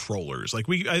talking controllers. Like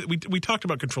we talked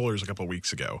about controllers a couple of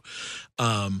weeks ago.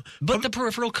 But the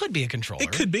peripheral could be a controller.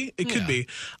 It could be. It could Yeah. be.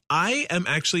 I am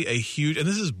actually a huge, and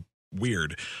this is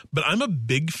weird, but I'm a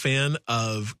big fan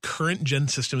of current gen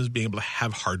systems being able to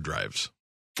have hard drives.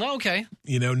 Oh, okay.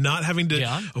 You know, not having to,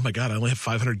 Yeah. oh my God, I only have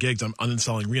 500 gigs. I'm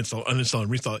uninstalling,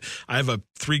 reinstall. I have a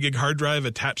 3 gig hard drive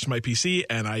attached to my PC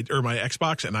or my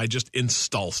Xbox, and I just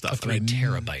install stuff. A 3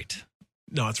 terabyte.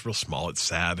 No, it's real small. It's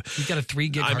sad. You've got a 3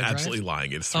 gig hard I'm drive? absolutely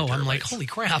lying. It's 3 Oh, I'm like, terabytes. holy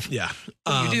crap. Yeah.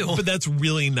 What do you do? But that's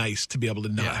really nice to be able to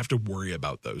not Yeah. have to worry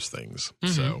about those things. Mhm.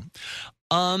 So,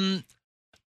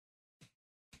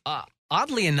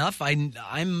 Oddly enough,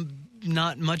 I'm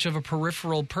not much of a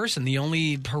peripheral person. The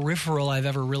only peripheral I've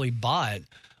ever really bought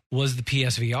was the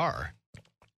PSVR.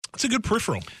 it's a good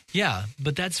peripheral. Yeah,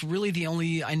 but that's really the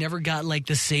only. I never got like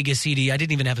the Sega CD. I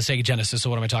didn't even have a Sega Genesis. So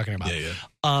what am I talking about? Yeah.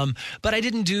 But I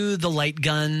didn't do the light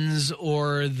guns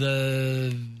or the.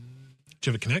 Do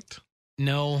you have a Kinect?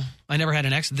 No, I never had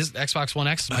an X. This Xbox One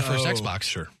X is my first Oh, Xbox.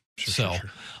 Sure. So, Sure.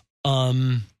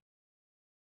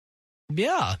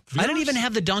 Yeah, I don't VRs? even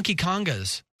have the Donkey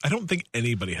Kongas. I don't think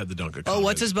anybody had the Donkey Kong. Oh,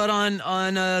 what's his butt on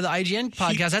the IGN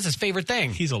podcast? That's his favorite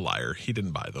thing. He's a liar. He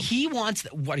didn't buy them. He wants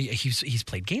he's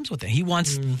played games with it. He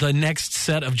wants the next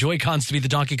set of Joy-Cons to be the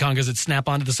Donkey Kongas that snap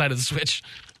onto the side of the Switch.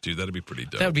 Dude, that'd be pretty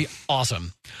dope. That would be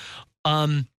awesome.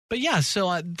 But yeah,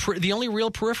 so the only real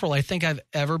peripheral I think I've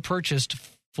ever purchased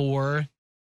for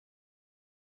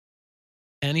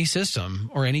any system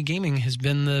or any gaming has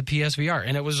been the PSVR,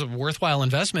 and it was a worthwhile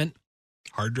investment.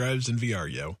 Hard drives and VR,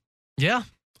 yo. Yeah,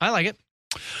 I like it.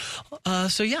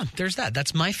 So yeah, there's that.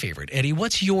 That's my favorite. Eddie,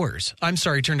 what's yours? I'm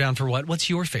sorry, Turn Down for What? What's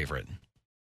your favorite?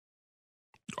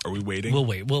 Are we waiting? We'll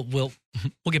wait. We'll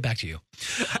get back to you.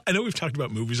 I know we've talked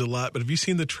about movies a lot, but have you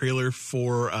seen the trailer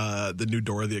for the new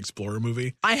Dora the Explorer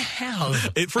movie? I have.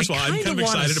 First of all, I'm kind of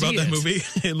excited about that movie.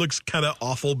 It looks kind of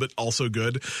awful, but also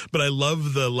good. But I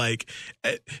love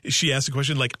she asks a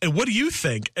question like, "And what do you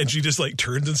think?" And she just like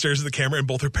turns and stares at the camera, and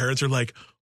both her parents are like,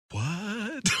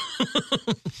 "What?"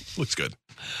 Looks good.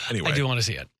 Anyway, I do want to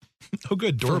see it. Oh,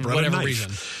 good. Dora For brought whatever a knife.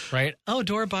 reason, right? Oh,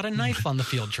 Dora bought a knife on the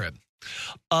field trip.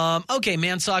 Okay,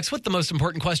 Man Socks, what the most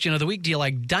important question of the week? Do you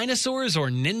like dinosaurs or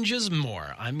ninjas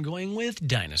more? I'm going with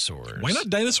dinosaurs. Why not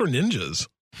dinosaur ninjas?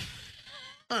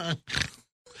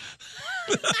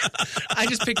 I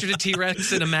just pictured a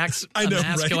T-Rex in a mask I know,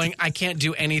 right? going, I can't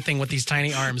do anything with these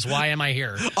tiny arms. Why am I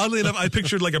here? Oddly enough, I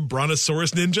pictured like a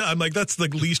brontosaurus ninja. I'm like, that's the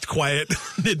least quiet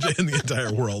ninja in the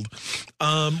entire world.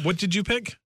 What did you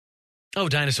pick? Oh,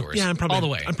 dinosaurs. Yeah, I'm probably all the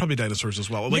way. I'm probably dinosaurs as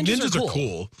well. Like ninjas are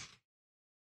cool.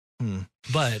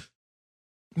 But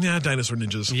Yeah, dinosaur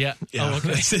ninjas. yeah. Yeah. Oh,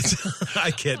 okay.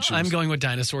 I can't choose. I'm going with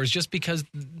dinosaurs just because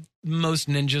most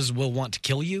ninjas will want to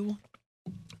kill you.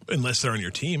 Unless they're on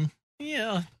your team.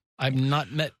 Yeah. I've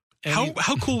not met any.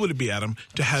 How cool would it be, Adam,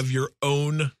 to have your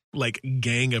own like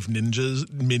gang of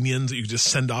minions that you just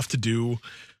send off to do,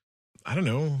 I don't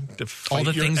know, to fight all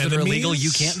the your things that are enemies? illegal you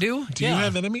can't do? Do you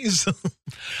have enemies?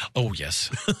 Oh,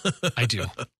 yes. I do.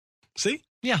 See?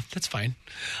 Yeah, that's fine.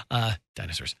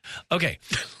 Dinosaurs. Okay.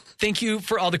 Thank you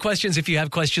for all the questions. If you have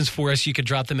questions for us, you could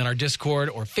drop them in our Discord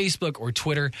or Facebook or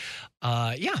Twitter.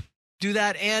 Yeah, do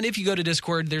that. And if you go to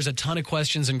Discord, there's a ton of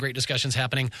questions and great discussions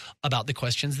happening about the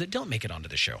questions that don't make it onto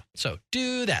the show. So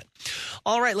do that.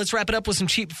 All right, let's wrap it up with some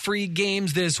cheap free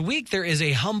games this week. There is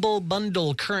a Humble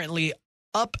Bundle currently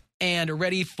up and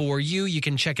ready for you. You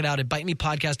can check it out at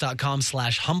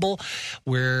bitemepodcast.com/humble,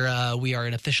 where we are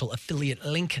an official affiliate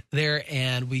link there,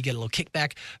 and we get a little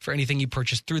kickback for anything you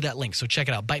purchase through that link. So check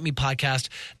it out,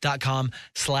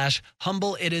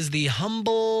 bitemepodcast.com/humble. It is the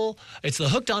it's the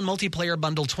Hooked on Multiplayer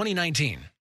Bundle 2019.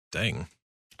 Dang.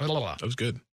 That was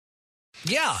good.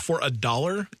 Yeah. For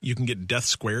 $1, you can get Death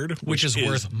Squared, which is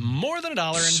worth more than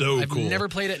 $1. And so I've cool. never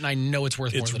played it, and I know it's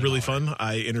worth more than $1. It's really fun.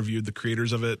 I interviewed the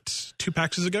creators of it 2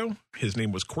 PAXs ago. His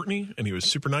name was Courtney, and he was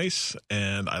super nice,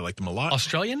 and I liked him a lot.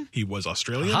 Australian? He was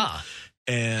Australian. Aha.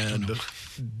 And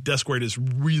Death Squared is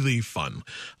really fun.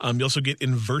 You also get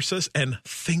Inversus and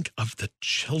Think of the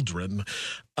Children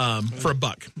for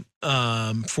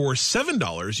 $1. For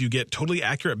 $7, you get Totally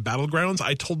Accurate Battlegrounds.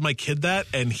 I told my kid that,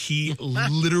 and he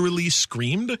literally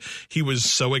screamed. He was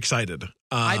so excited.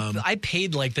 I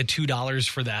paid like the $2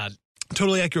 for that.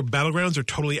 Totally Accurate Battlegrounds or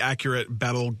Totally Accurate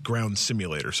Battleground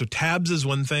Simulator. So Tabs is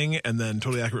one thing, and then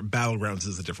Totally Accurate Battlegrounds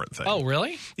is a different thing. Oh,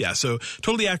 really? Yeah, so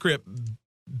Totally Accurate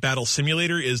Battle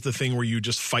Simulator is the thing where you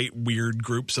just fight weird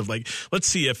groups of like, let's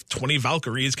see if 20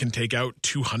 Valkyries can take out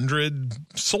 200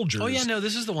 soldiers. Oh, yeah, no,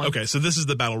 this is the one. Okay, so this is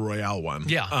the Battle Royale one.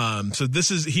 Yeah. So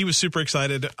he was super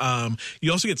excited.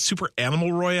 You also get Super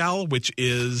Animal Royale, which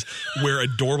is where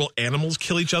adorable animals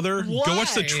kill each other. Why? Go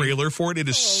watch the trailer for it. It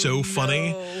is so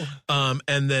funny.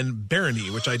 And then Barony,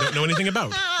 which I don't know anything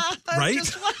about. Right?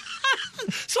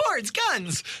 Swords,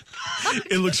 guns.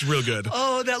 It looks real good.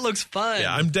 Oh, that looks fun.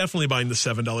 Yeah, I'm definitely buying the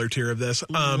 $7 tier of this.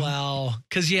 Wow.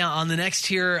 Because, on the next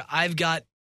tier, I've got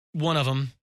one of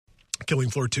them.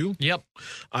 Killing Floor 2. Yep.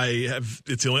 I have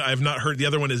not heard. The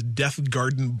other one is Death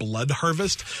Garden Blood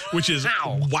Harvest, which is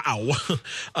wow.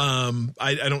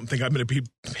 I don't think I'm going to be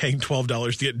paying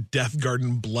 $12 to get Death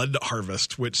Garden Blood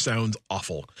Harvest, which sounds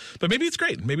awful. But maybe it's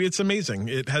great. Maybe it's amazing.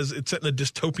 It's set in a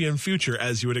dystopian future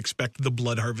as you would expect the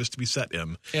Blood Harvest to be set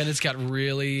in. And it's got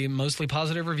really mostly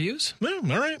positive reviews. Yeah,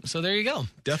 all right. So there you go.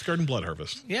 Death Garden Blood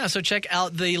Harvest. Yeah, so check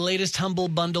out the latest Humble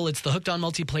bundle. It's the Hooked on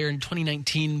Multiplayer in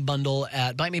 2019 bundle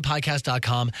at bitemepodcast.com/humble.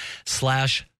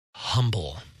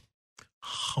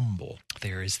 Humble.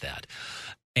 There is that.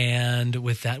 And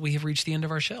with that, we have reached the end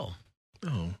of our show.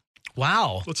 Oh.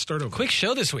 Wow. Let's start over. Quick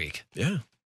show this week. Yeah.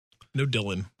 No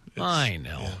Dylan. I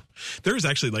know. Yeah. There was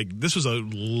actually this was a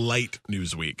light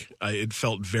news week. It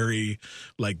felt very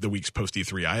like the week's post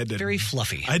E3. I had to very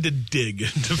fluffy. I had to dig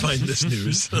to find this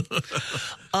news. So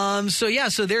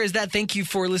there is that. Thank you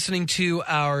for listening to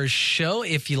our show.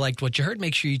 If you liked what you heard,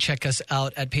 make sure you check us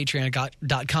out at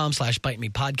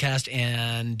patreon.com/bitemepodcast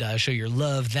and show your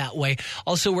love that way.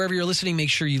 Also, wherever you're listening,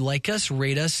 make sure you like us,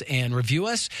 rate us, and review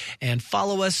us, and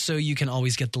follow us so you can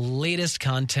always get the latest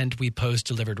content we post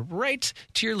delivered right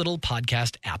to your little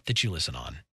podcast app that you listen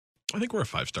on. I think we're a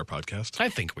 5-star podcast. I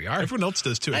think we are. Everyone else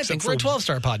does too. I think we're a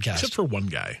 12-star podcast. Except for one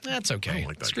guy. That's okay. I don't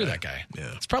like that Screw guy. that guy.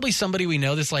 Yeah. It's probably somebody we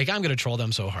know that's like, I'm going to troll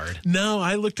them so hard. No,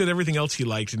 I looked at everything else he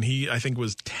liked, and he, I think,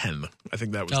 was 10. I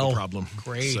think that was the problem.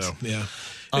 Great. So, yeah.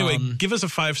 Anyway, give us a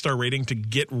 5-star rating to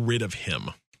get rid of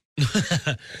him.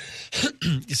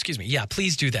 Excuse me. Yeah,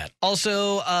 please do that.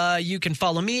 Also, you can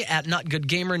follow me at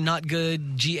NotGoodGamer,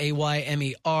 NotGood,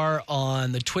 GAYMER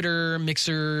on the Twitter,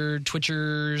 Mixer,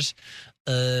 Twitchers.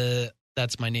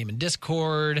 That's my name in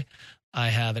Discord. I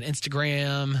have an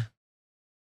Instagram.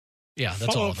 Yeah,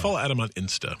 that's all of them. Follow Adam on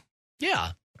Insta.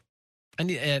 Yeah. I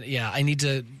need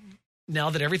to.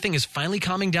 Now that everything is finally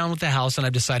calming down with the house and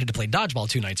I've decided to play dodgeball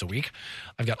 2 nights a week,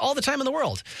 I've got all the time in the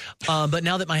world. But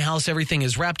now that my house, everything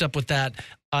is wrapped up with that,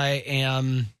 I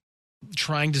am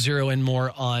trying to zero in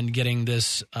more on getting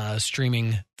this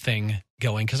streaming thing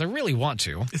going because I really want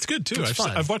to. It's good too. It's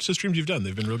fun. I've watched the streams you've done.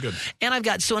 They've been real good. And I've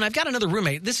got another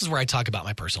roommate. This is where I talk about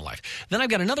my personal life. Then I've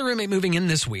got another roommate moving in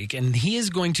this week, and he is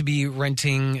going to be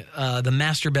renting the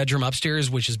master bedroom upstairs,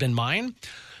 which has been mine,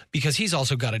 because he's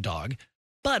also got a dog.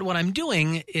 But what I'm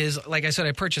doing is, like I said,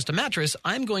 I purchased a mattress.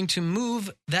 I'm going to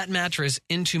move that mattress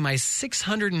into my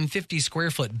 650 square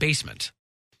foot basement.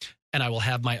 And I will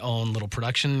have my own little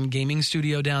production gaming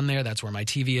studio down there. That's where my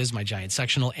TV is, my giant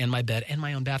sectional, and my bed, and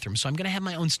my own bathroom. So I'm going to have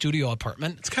my own studio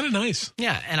apartment. It's kind of nice.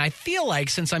 Yeah, and I feel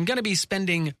like since I'm going to be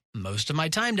spending most of my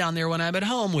time down there when I'm at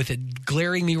home with it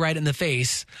glaring me right in the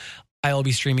face, I'll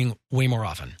be streaming way more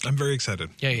often. I'm very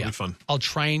excited. Yeah. It'll be fun. I'll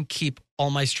try and keep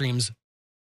all my streams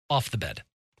off the bed.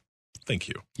 Thank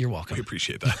you. You're welcome. We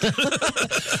appreciate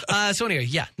that. So anyway,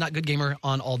 Not Good Gamer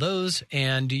on all those.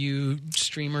 And do you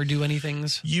stream or do anything?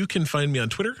 You can find me on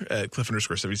Twitter at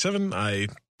Cliff_77. I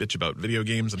bitch about video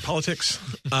games and politics.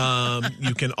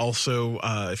 You can also,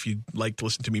 if you'd like to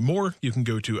listen to me more, you can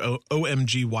go to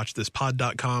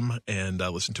omgwatchthispod.com and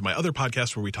listen to my other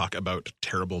podcast where we talk about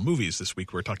terrible movies. This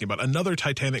week we're talking about another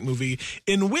Titanic movie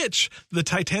in which the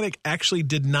Titanic actually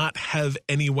did not have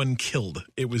anyone killed.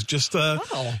 It was just a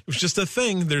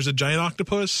thing. There's a giant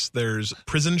octopus. There's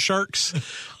prison sharks.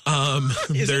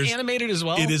 Is it animated as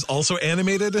well? It is also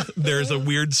animated. There's a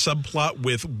weird subplot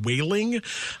with whaling.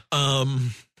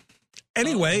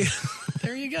 Anyway.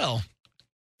 There you go.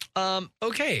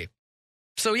 Okay.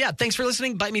 So yeah, thanks for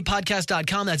listening.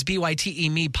 BiteMePodcast.com. That's BYTE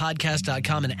me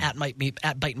podcast.com and at Bite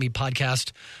Me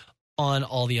Podcast on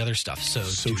all the other stuff. So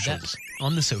socials. Do that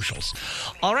on the socials.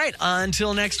 All right.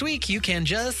 Until next week, you can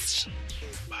just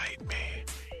bite me.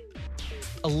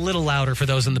 A little louder for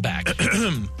those in the back.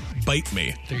 Bite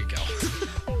me. There you go.